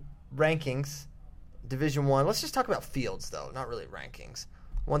to rankings, Division I. Let's just talk about fields, though, not really rankings.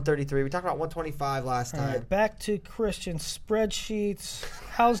 133. We talked about 125 last time. All right, back to Christian spreadsheets.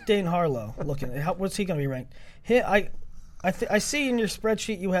 How's Dane Harlow looking? What's he going to be ranked? I see in your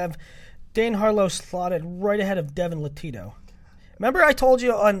spreadsheet you have Dane Harlow slotted right ahead of Devin Latito. Remember I told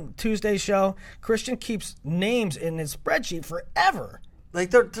you on Tuesday's show, Christian keeps names in his spreadsheet forever.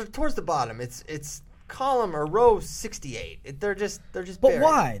 Like they're towards the bottom. It's column or row 68. They're just But buried.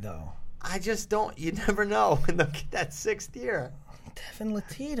 why though? I just don't. You never know when they'll get that 6th year. Devin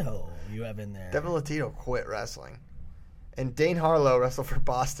Latito you have in there. Devin Latito quit wrestling, and Dane Harlow wrestled for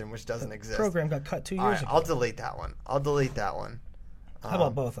Boston, which doesn't exist. Program got cut 2 All years right, ago. I'll delete that one. How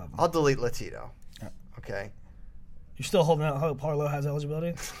about both of them? I'll delete Latito. Okay. You're still holding out hope Harlow has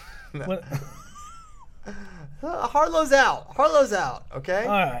eligibility? What? Harlow's out. Okay.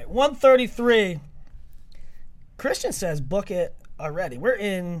 All right, 133. Christian says book it already. We're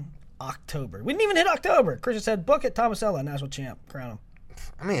in October. We didn't even hit October. Christian said book it. Tomasello, national champ. Crown him.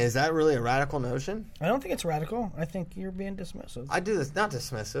 I mean, is that really a radical notion? I don't think it's radical. I think you're being dismissive. I do this, not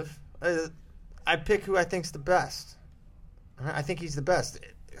dismissive. I pick who I think's the best. I think he's the best.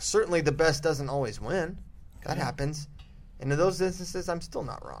 Certainly the best doesn't always win. That happens. And in those instances, I'm still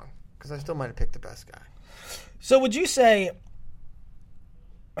not wrong because I still might have picked the best guy. So would you say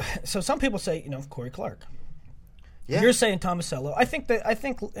 – so some people say, Corey Clark. Yeah. You're saying Tomasello. I think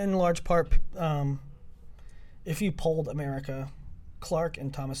in large part if you polled America, Clark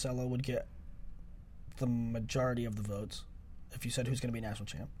and Tomasello would get the majority of the votes if you said who's going to be national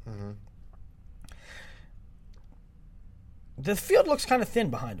champ. Mm-hmm. The field looks kind of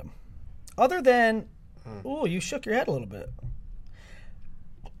thin behind him. Other than ooh, you shook your head a little bit.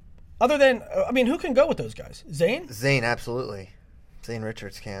 Other than, who can go with those guys? Zane? Zane, absolutely. Zane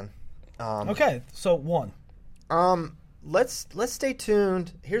Richards can. Okay, so one. Let's stay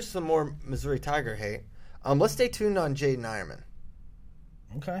tuned. Here's some more Missouri Tiger hate. Let's stay tuned on Jaden Ironman.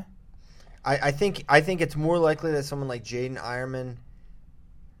 Okay. I think it's more likely that someone like Jaden Ironman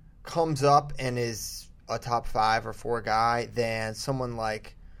comes up and is a top 5 or 4 guy than someone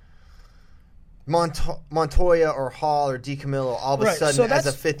like Montoya or Hall or DiCamillo all of a sudden as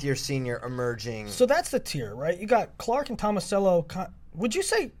a 5th-year senior emerging. So that's the tier, right? You got Clark and Tomasello. Would you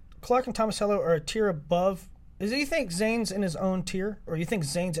say Clark and Tomasello are a tier above? Do you think Zane's in his own tier, or you think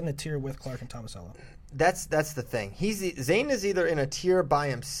Zane's in a tier with Clark and Tomasello? That's the thing. Zane is either in a tier by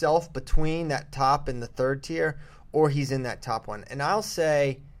himself between that top and the 3rd tier, or he's in that top one. And I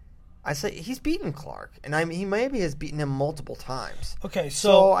say he's beaten Clark, and he maybe has beaten him multiple times. Okay,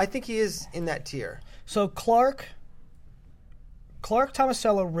 so I think he is in that tier. So Clark,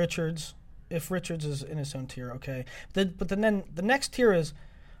 Tomasello, Richards. If Richards is in his own tier, okay. But then the next tier is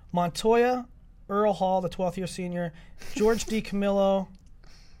Montoya, Earl Hall, the 12th-year senior, George DiCamillo,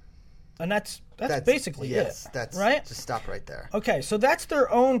 and that's basically it. That's right. Just stop right there. Okay, so that's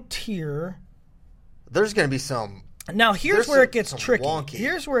their own tier. There's going to be some. Now here's where it gets tricky.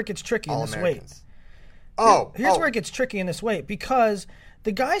 Here's where it gets tricky in this weight. Here's where it gets tricky in this weight because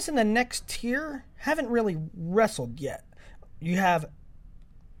the guys in the next tier haven't really wrestled yet. You have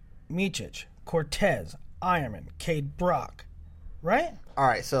Micic, Cortez, Ironman, Cade Brock, right? All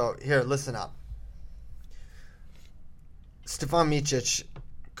right, so here, listen up. Stefan Micic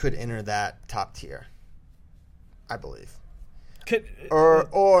could enter that top tier, I believe.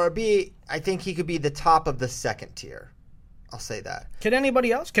 I think he could be the top of the 2nd tier. I'll say that. Can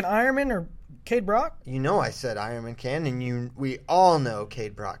anybody else? Can Ironman or Cade Brock? I said Ironman can, and we all know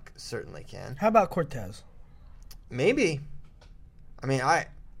Cade Brock certainly can. How about Cortez? Maybe.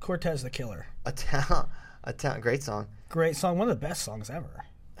 Cortez the Killer. A town, great song. Great song, one of the best songs ever.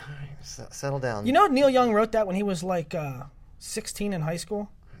 All right, settle down. Neil Young wrote that when he was like 16 in high school.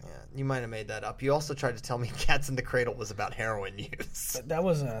 Yeah, you might have made that up. You also tried to tell me Cats in the Cradle was about heroin use. That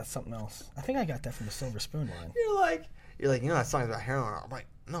was something else. I think I got that from the Silver Spoon line. You're like, that song's about heroin. I'm like,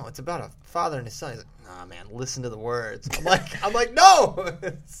 no, it's about a father and his son. He's like, nah, man, listen to the words. I'm like, no,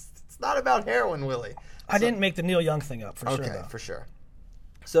 it's not about heroin, Willie. I didn't make the Neil Young thing up for sure. Okay, for sure.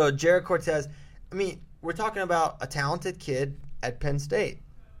 So Jared Cortez, we're talking about a talented kid at Penn State.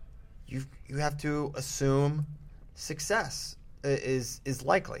 You have to assume success. is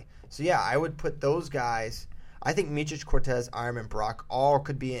likely. So yeah, I would put those guys. I think Micic, Cortez, Ironman, Brock all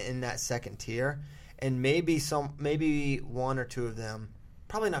could be in that second tier, and maybe one or two of them.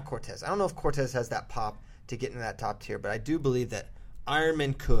 Probably not Cortez. I don't know if Cortez has that pop to get into that top tier, but I do believe that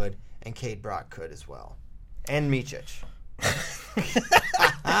Ironman could and Cade Brock could as well, and Micic.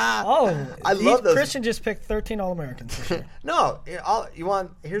 I love those. Christian just picked 13 All-Americans this year. No,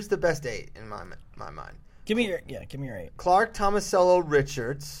 here's the best 8 in my mind. Give me your 8. Clark, Tomasello,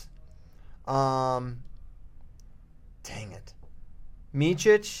 Richards. Dang it.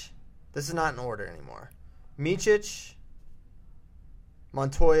 Micic. This is not in order anymore. Micic,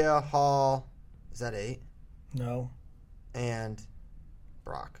 Montoya, Hall. Is that 8? No. And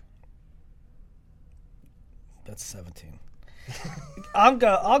Brock. That's 17.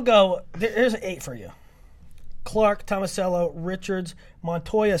 I'll go. Here's an 8 for you. Clark, Tomasello, Richards,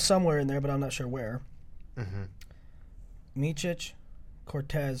 Montoya somewhere in there, but I'm not sure where. Mm-hmm. Micic,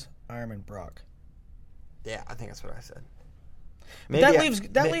 Cortez, Ironman, Brock. Yeah, I think that's what I said.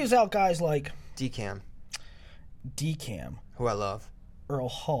 Leaves out guys like Decam, who I love. Earl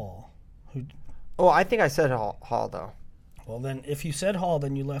Hall, who. Oh, I think I said Hall though. Well, then if you said Hall,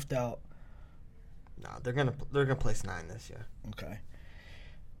 then you left out. No, they're gonna place 9 this year. Okay.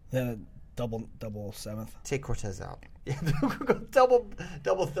 Then a double 7th. Take Cortez out. Yeah, double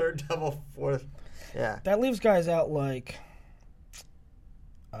third, double fourth. Yeah. That leaves guys out like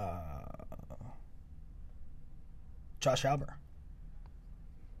Josh Albert.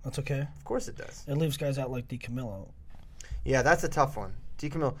 That's okay. Of course it does. It leaves guys out like DiCamillo. Yeah, that's a tough one.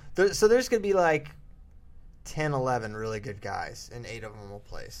 DiCamillo. So there's going to be like 10, 11 really good guys, and 8 of them will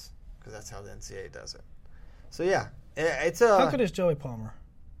place because that's how the NCAA does it. So yeah, it's a. How good is Joey Palmer?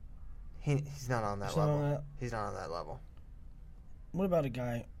 He's not on that level. He's not on that level. What about a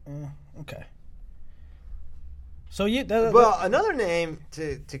guy? Okay. So another name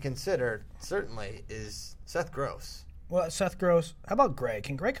to consider certainly is Seth Gross. Well, Seth Gross. How about Greg?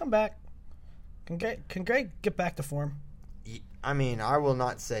 Can Greg come back? Can Greg get back to form? I mean, I will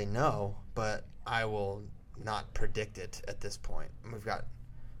not say no, but I will not predict it at this point. We've got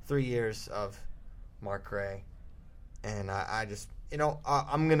 3 years of Mark Gray, and I just,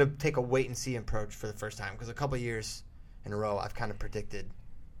 I'm going to take a wait-and-see approach for the first time because a couple of years in a row I've kind of predicted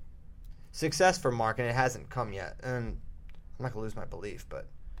success for Mark, and it hasn't come yet. And I'm not going to lose my belief, but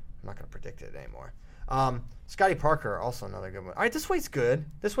I'm not going to predict it anymore. Scotty Parker, also another good one. All right, this weight's good.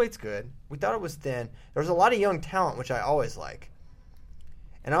 We thought it was thin. There's a lot of young talent, which I always like.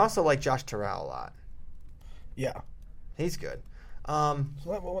 And I also like Josh Terrell a lot. Yeah. He's good. So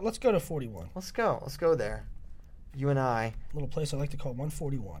let's go to 41. Let's go there. You and I. A little place I like to call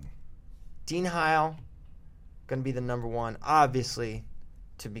 141. Dean Heil, going to be the number 1, obviously,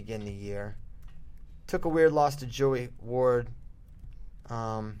 to begin the year. Took a weird loss to Joey Ward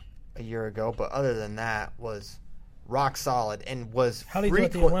a year ago, but other than that, was rock solid and was. How did he do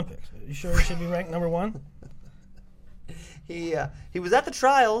at the Olympics? Are you sure he should be ranked number 1? He was at the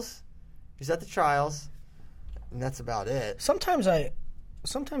trials. And that's about it. Sometimes I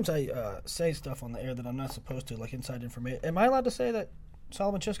say stuff on the air that I'm not supposed to, like inside information. Am I allowed to say that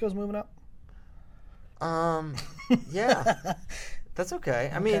Solomon Chisco's moving up? Yeah, that's okay.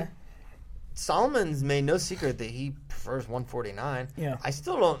 I mean, Solomon's made no secret that he prefers 149. Yeah. I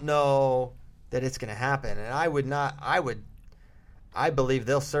still don't know that it's going to happen, and I believe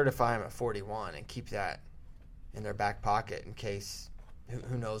they'll certify him at 41 and keep that in their back pocket in case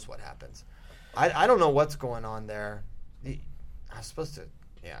who knows what happens. I don't know what's going on there. I'm supposed to.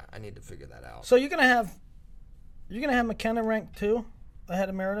 Yeah, I need to figure that out. So you're gonna have McKenna ranked 2 ahead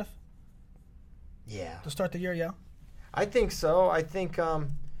of Meredith? Yeah. To start the year, yeah. I think so. I think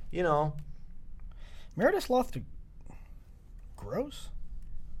Meredith lost to Gross.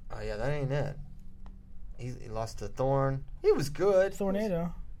 Oh yeah, that ain't it. He lost to Thorne. He was good.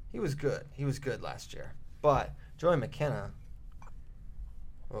 Tornado. He was good. He was good last year. But Joey McKenna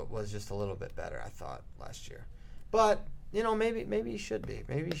was just a little bit better, I thought, last year. But maybe he should be.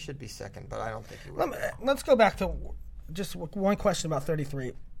 Maybe he should be second, but I don't think he will. Let's go back to just one question about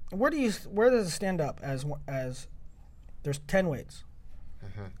 33. Where does it stand up as there's 10 weights?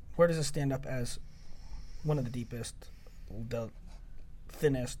 Mm-hmm. Where does it stand up as one of the deepest, the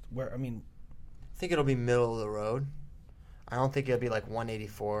thinnest? I think it'll be middle of the road. I don't think it'll be like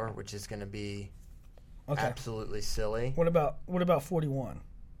 184, which is going to be absolutely silly. What about 41?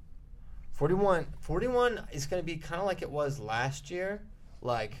 41 is going to be kind of like it was last year.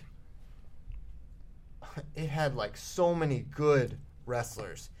 Like, it had like so many good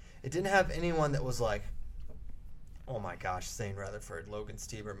wrestlers. It didn't have anyone that was like, oh my gosh, Zane Rutherford, Logan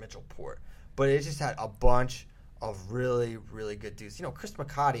Stieber, Mitchell Port. But it just had a bunch of really, really good dudes. You know, Chris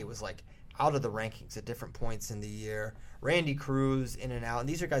McCarty was like out of the rankings at different points in the year. Randy Cruz in and out. And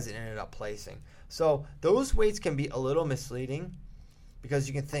these are guys that ended up placing. So those weights can be a little misleading because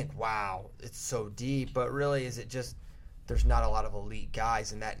you can think, wow, it's so deep. But really, is it just there's not a lot of elite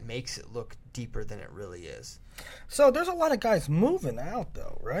guys, and that makes it look deeper than it really is. So there's a lot of guys moving out,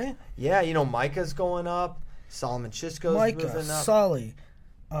 though, right? Yeah, you know, Micah's going up. Solomon Chisco's moving up. Sully.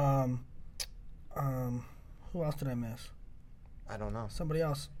 Who else did I miss? I don't know. Somebody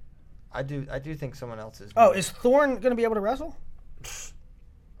else. I do think someone else is. Oh, is Thorne going to be able to wrestle?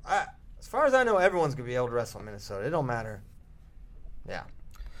 As far as I know, everyone's going to be able to wrestle in Minnesota. It don't matter. Yeah.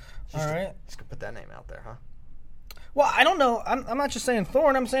 All right. Just going to put that name out there, huh? Well, I don't know. I'm not just saying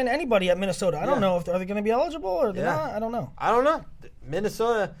Thorne. I'm saying anybody at Minnesota. I don't know if are they going to be eligible or they're not. I don't know. I don't know.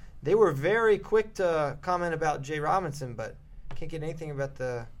 Minnesota, they were very quick to comment about Jay Robinson, but can't get anything about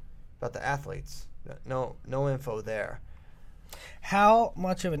the athletes. No info there. How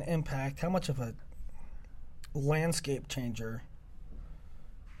much of an impact, how much of a landscape changer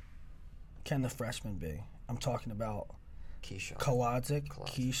can the freshman be? I'm talking about Keyshawn. Kolodzik,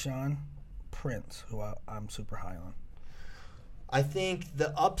 Keyshawn, Prince, who I'm super high on. I think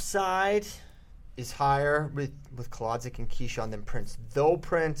the upside is higher with Kolodzik and Keyshawn than Prince. Though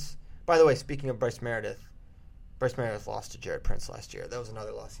Prince, by the way, speaking of Bryce Meredith lost to Jared Prince last year. That was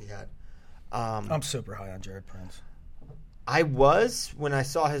another loss he had. I'm super high on Jared Prince. I was when I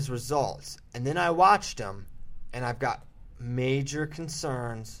saw his results, and then I watched him, and I've got major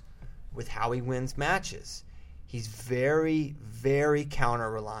concerns with how he wins matches. He's very, very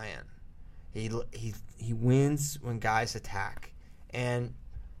counter-reliant. He wins when guys attack, and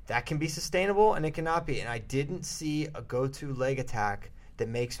that can be sustainable, and it cannot be. And I didn't see a go-to leg attack that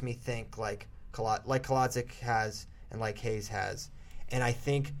makes me think like Kolodzik has and like Hayes has. And I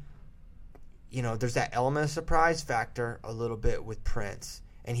think, you know, there's that element of surprise factor a little bit with Prince.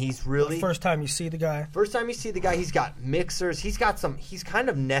 And he's really... First time you see the guy, he's got mixers. He's kind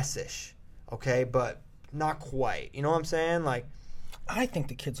of Ness-ish, okay, but not quite. You know what I'm saying? Like, I think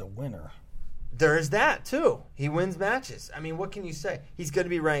the kid's a winner. There's that, too. He wins matches. I mean, what can you say? He's going to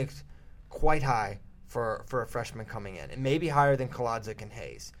be ranked quite high for a freshman coming in, and maybe higher than Kolodzik and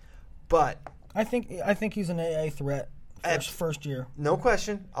Hayes. But... I think he's an AA threat first year. No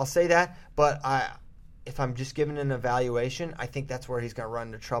question. I'll say that. But if I'm just giving an evaluation, I think that's where he's going to run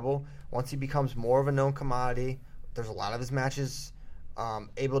into trouble. Once he becomes more of a known commodity, there's a lot of his matches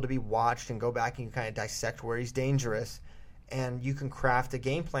able to be watched and go back and kind of dissect where he's dangerous. And you can craft a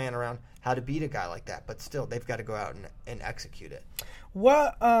game plan around how to beat a guy like that. But still, they've got to go out and execute it.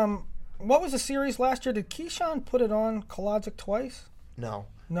 What was the series last year? Did Keyshawn put it on Kolodzik twice? No.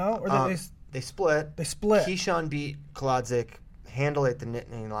 No? Or they split. They split. Keyshawn beat Kolodzik handily at the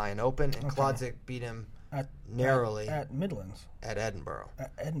Nittany Lion Open, and Kolodzik beat him narrowly at Midlands. At Edinburgh.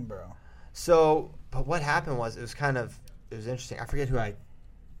 So, but what happened was it was interesting. I forget who I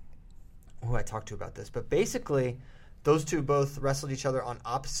talked to about this, but basically those two both wrestled each other on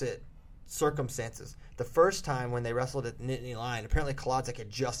opposite circumstances. The first time when they wrestled at Nittany Lion, apparently Kolodzik had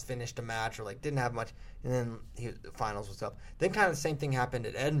just finished a match or didn't have much, and then the finals was up. Then kind of the same thing happened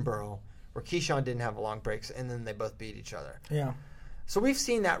at Edinburgh, where Keyshawn didn't have long breaks, and then they both beat each other. Yeah. So we've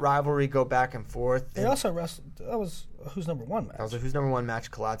seen that rivalry go back and forth. They also wrestled. That was a Who's Number One match. That was a Who's Number One match.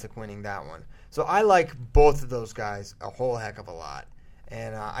 Kolodzik winning that one. So I like both of those guys a whole heck of a lot,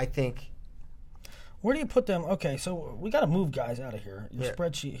 and I think. Where do you put them? Okay, so we got to move guys out of here. Your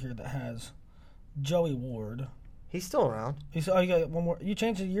spreadsheet here that has Joey Ward. He's still around. You got one more. You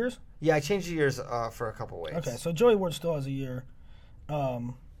changed the years? Yeah, I changed the years for a couple weights. Okay, so Joey Ward still has a year.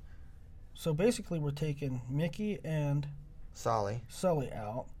 So basically, we're taking Mickey and Sully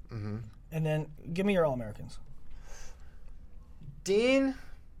out, and then give me your All-Americans. Dean,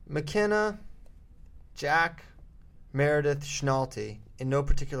 McKenna, Jack, Meredith, Schnalte, in no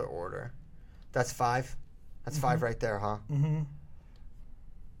particular order. That's 5. That's 5 right there, huh? Mm-hmm.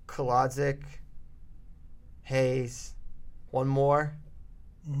 Kolodzik, Hayes, one more.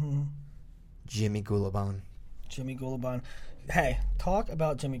 Mm-hmm. Jimmy Gulabon. Hey, talk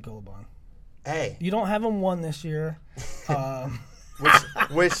about Jimmy Gulabon. Hey, you don't have him won this year,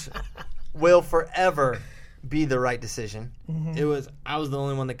 which will forever be the right decision. Mm-hmm. I was the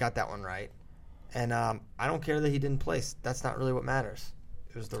only one that got that one right, and I don't care that he didn't place. That's not really what matters.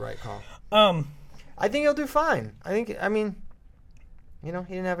 It was the right call. I think he'll do fine. He didn't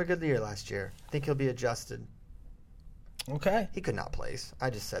have a good year last year. I think he'll be adjusted. Okay. He could not place. I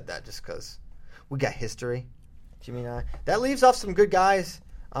just said that just because we got history. Jimmy and I. That leaves off some good guys.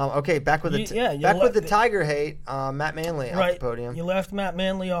 Okay, back with the Tiger hate. Matt Manley off the podium. You left Matt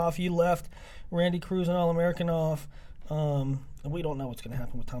Manley off. You left Randy Cruz, an All-American off. We don't know what's going to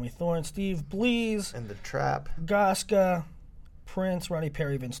happen with Tommy Thorne. Steve Blees. And the Trap. Gaska, Prince, Rodney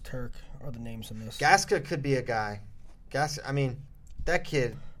Perry, Vince Turk are the names in this. Gaska could be a guy. That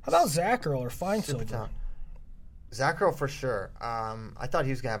kid. How about Zach Earl or Fine Super Silver? town. Zach Earl for sure. I thought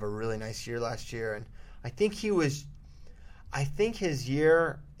he was going to have a really nice year last year, and I think his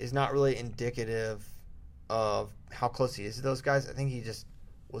year is not really indicative of how close he is to those guys. I think he just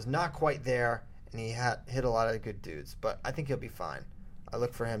was not quite there, and he hit a lot of good dudes. But I think he'll be fine. I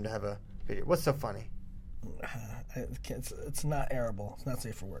look for him to have a good year. What's so funny? It's not arable. It's not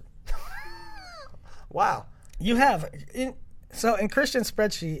safe for work. Wow. You have in Christian's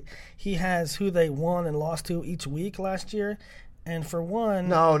spreadsheet, he has who they won and lost to each week last year, and for one,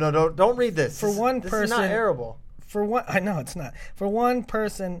 No, don't read this. For one this person, is not arable. For one, I know it's not. For one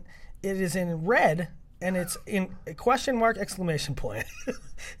person, it is in red, and it's in a question mark exclamation point.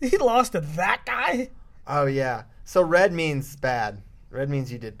 He lost to that guy. Oh yeah. So red means bad. Red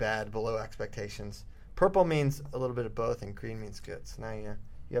means you did bad, below expectations. Purple means a little bit of both, and green means good. So now you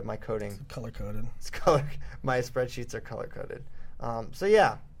have my coding. Color coded. It's color. My spreadsheets are color coded. So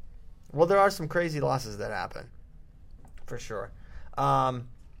yeah, well there are some crazy losses that happen, for sure. So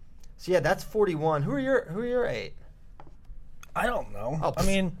yeah, that's 41. Who are your 8? I don't know. Oh, I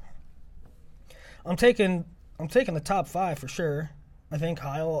mean, I'm taking the top 5 for sure. I think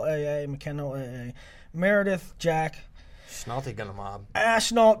Heil, AA, McKenna, AA, Meredith, Jack, Schnalty gonna mob.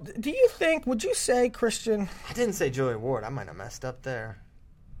 Ashnault. Would you say, Christian? I didn't say Joey Ward. I might have messed up there.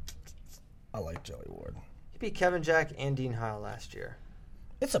 I like Joey Ward. He beat Kevin Jack and Dean Heil last year.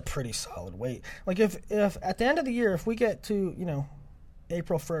 It's a pretty solid weight. Like if at the end of the year, if we get to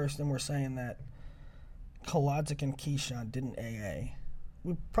April 1st and we're saying that Kolodzik and Keyshawn didn't AA,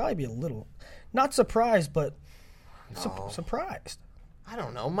 we'd probably be a little not surprised, but surprised. I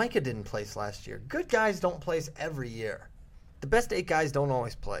don't know. Micah didn't place last year. Good guys don't place every year. The best 8 guys don't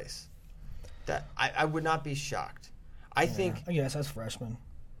always place. That I would not be shocked. I think. Yes, as freshmen.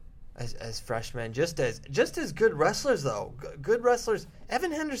 As freshmen, just as good wrestlers though. Good wrestlers.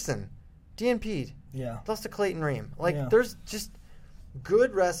 Evan Henderson, DNP'd. Yeah. Lost to Clayton Ream. Yeah. There's just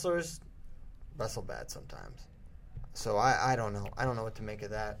good wrestlers wrestle bad sometimes. So I don't know. I don't know what to make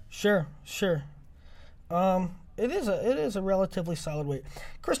of that. Sure. It is a relatively solid weight.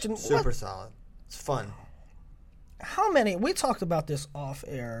 Christian, Super solid. It's fun. How many? We talked about this off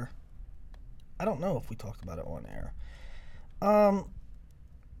air. I don't know if we talked about it on air.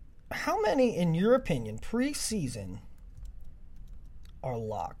 How many, in your opinion, preseason are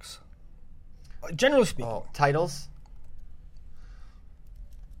locks? Generally speaking. Oh, titles?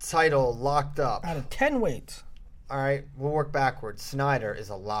 Title locked up. Out of 10 weights. All right, we'll work backwards. Snyder is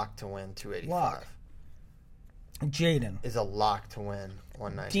a lock to win 285. Lock. Jaden is a lock to win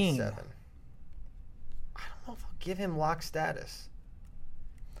 197. Dean. I don't know if I'll give him lock status.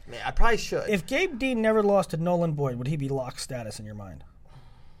 I mean, I probably should. If Gabe Dean never lost to Nolan Boyd, would he be lock status in your mind?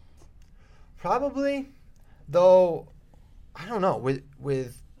 Probably, though. I don't know.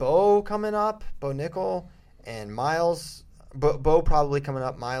 With Bo coming up, Bo Nickel, and Miles, Bo probably coming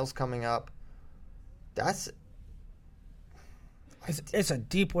up, Miles coming up. It's a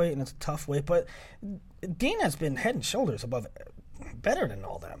deep weight and it's a tough weight, but Dean has been head and shoulders above, better than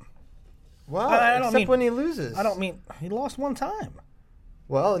all them. Well, except when he loses. I don't mean he lost one time.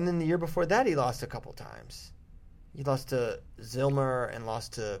 Well, and then the year before that, he lost a couple times. He lost to Zilmer and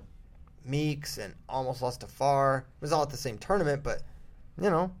lost to Meeks and almost lost to Farr. It was all at the same tournament, but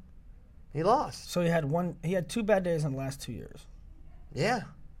he lost. So he had 2 bad days in the last 2 years. Yeah.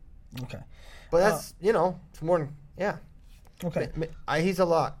 Okay. But that's it's more than Okay. He's a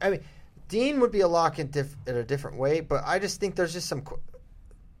lock. I mean, Dean would be a lock at a different way, but I just think there's just some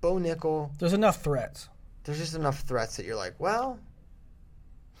Bo Nickel. There's enough threats. There's just enough threats that you're like, well,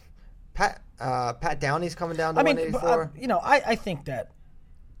 Pat Downey's coming down to 184.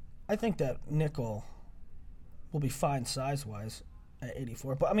 I think that Nickel will be fine size-wise at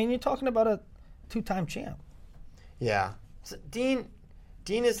 84. But, I mean, you're talking about a 2-time champ. Yeah. So Dean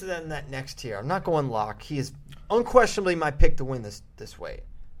is then that next tier. I'm not going lock. He is unquestionably my pick to win this weight.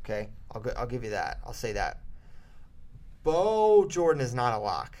 Okay? I'll give you that. I'll say that. Bo Jordan is not a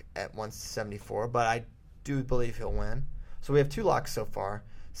lock at 174, but I do believe he'll win. So we have 2 locks so far.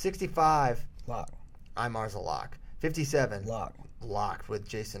 65. Lock. Imar's a lock. 57. Lock. Locked with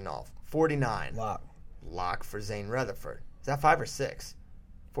Jason Nolf. 49. Lock. Lock for Zane Rutherford. Is that 5 or 6?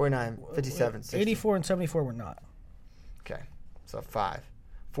 49, 57, 60. 84 and 74 were not. Okay. So 5.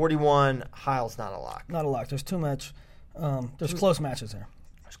 41, Heil's not a lock. Not a lock. There's too much. There's close matches there.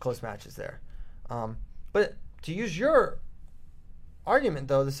 There's close matches there. But to use your argument,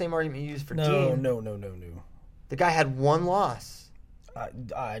 though, the same argument you used for No. Dean. No. The guy had one loss.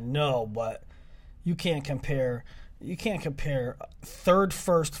 I know, but you can't compare. You can't compare third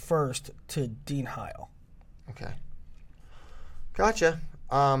first to Dean Heil. Okay. Gotcha.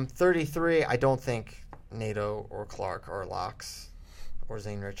 33, I don't think Nato or Clark are locks, or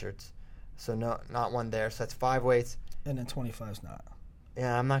Zane Richards. So no, not one there. So that's 5 weights. And then 25's not.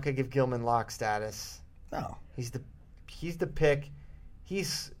 Yeah, I'm not gonna give Gilman lock status. No. He's the pick.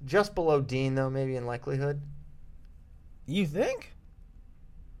 He's just below Dean though, maybe in likelihood. You think?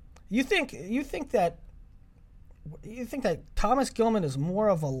 You think that Thomas Gilman is more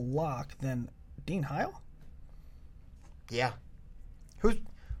of a lock than Dean Heil? Yeah.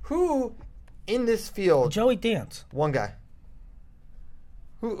 Who in this field? Joey Dance. One guy.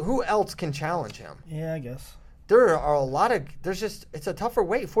 Who else can challenge him? Yeah, I guess. There are a lot of. It's a tougher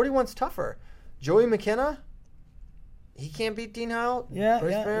weight. 41's tougher. Joey McKenna. He can't beat Dean Heil. Yeah,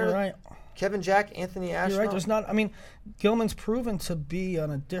 Bryce Meredith, you're right. Kevin Jack, Anthony Ashnell. You're right. There's not. I mean, Gilman's proven to be on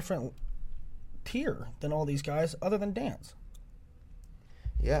a different tier than all these guys, other than Dance.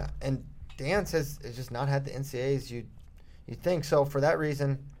 Yeah, and Dance has just not had the NCAAs you'd think. So for that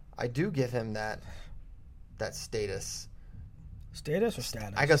reason, I do give him that status. Status or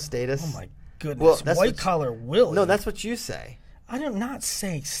status? I go status. Oh my goodness! Well, that's White collar Willie. No, that's what you say. I did not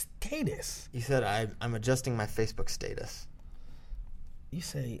say status. You said I'm adjusting my Facebook status. You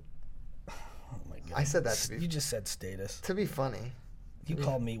say. Oh my god! I said that You just said status. to be funny. You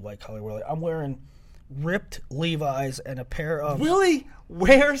called me white collar Willie. I'm wearing ripped Levi's and a pair of. Willie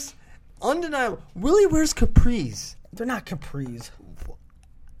wears undeniable. Willie wears capris. They're not capris.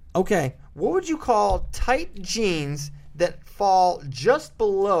 Okay, what would you call tight jeans that fall just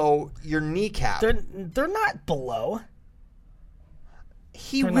below your kneecap? They're not below.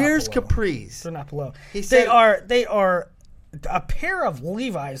 He They're not wears below. capris. They're not below. He said- They are a pair of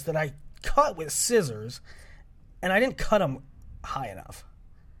Levi's that I cut with scissors, and I didn't cut them high enough.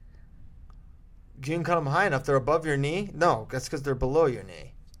 You didn't cut them high enough. They're above your knee. No, that's because they're below your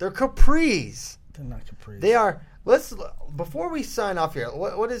knee. They're capris. They're not capris. They are. Before we sign off here.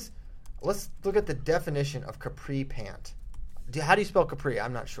 Let's look at the definition of capri pant. How do you spell capri?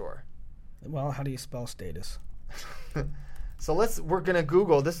 I'm not sure. Well, how do you spell status? So we're gonna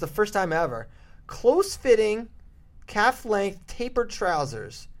Google. This is the first time ever. Close-fitting, calf-length, tapered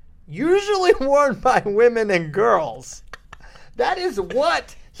trousers, usually worn by women and girls. That is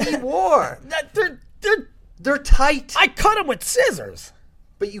what he wore. They're tight. I cut them with scissors.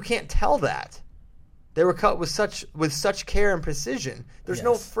 But you can't tell that. They were cut with such care and precision. There's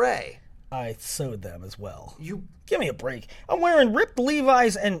no Yes. fray. I sewed them as well. You Give me a break. I'm wearing ripped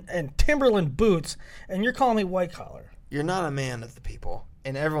Levi's and Timberland boots, and you're calling me white collar. You're not a man of the people,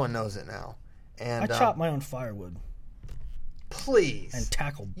 and everyone knows it now. And I chop my own firewood please. and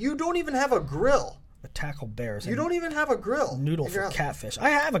tackle You don't even have a grill. bears. You and don't even have a grill. noodle in your for house. catfish. I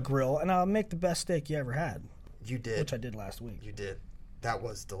have a grill, and I'll make the best steak you ever had, You did. which I did last week. You did. That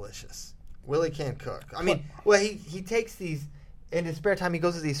was delicious. Willie can't cook. I mean, well, he takes these in his spare time. He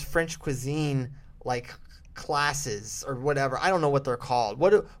goes to these French cuisine like classes or whatever. I don't know what they're called.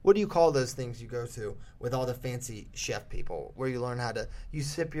 What do you call those things you go to with all the fancy chef people, where you learn you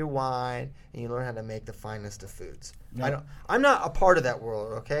sip your wine and you learn how to make the finest of foods? No. I'm not a part of that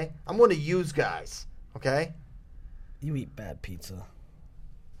world. Okay, I'm one of yous guys. Okay. You eat bad pizza.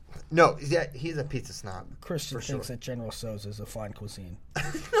 No, he's a pizza snob. Christian for sure. thinks that General Tso's is a fine cuisine.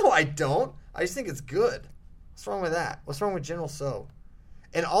 No, I don't. I just think it's good. What's wrong with that? What's wrong with General Tso?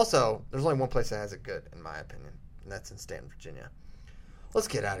 And also, there's only one place that has it good, in my opinion, and that's in Stanton, Virginia. Let's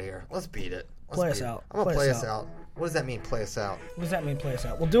get out of here. Let's beat it. Play us out. I'm going to Play play us us out. What does that mean, play us out? What does that mean, play us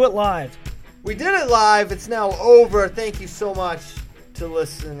out? We'll do it live. We did it live. It's now over. Thank you so much for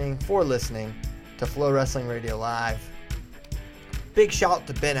listening to Flow Wrestling Radio Live. Big shout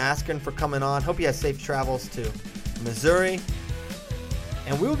to Ben Askren for coming on. Hope you have safe travels to Missouri.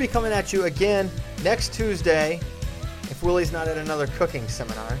 And we will be coming at you again next Tuesday if Willie's not at another cooking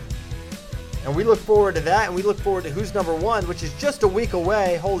seminar. And we look forward to that, and we look forward to Who's Number One, which is just a week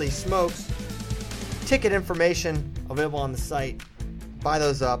away. Holy smokes. Ticket information available on the site. Buy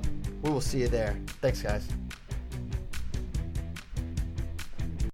those up. We will see you there. Thanks, guys.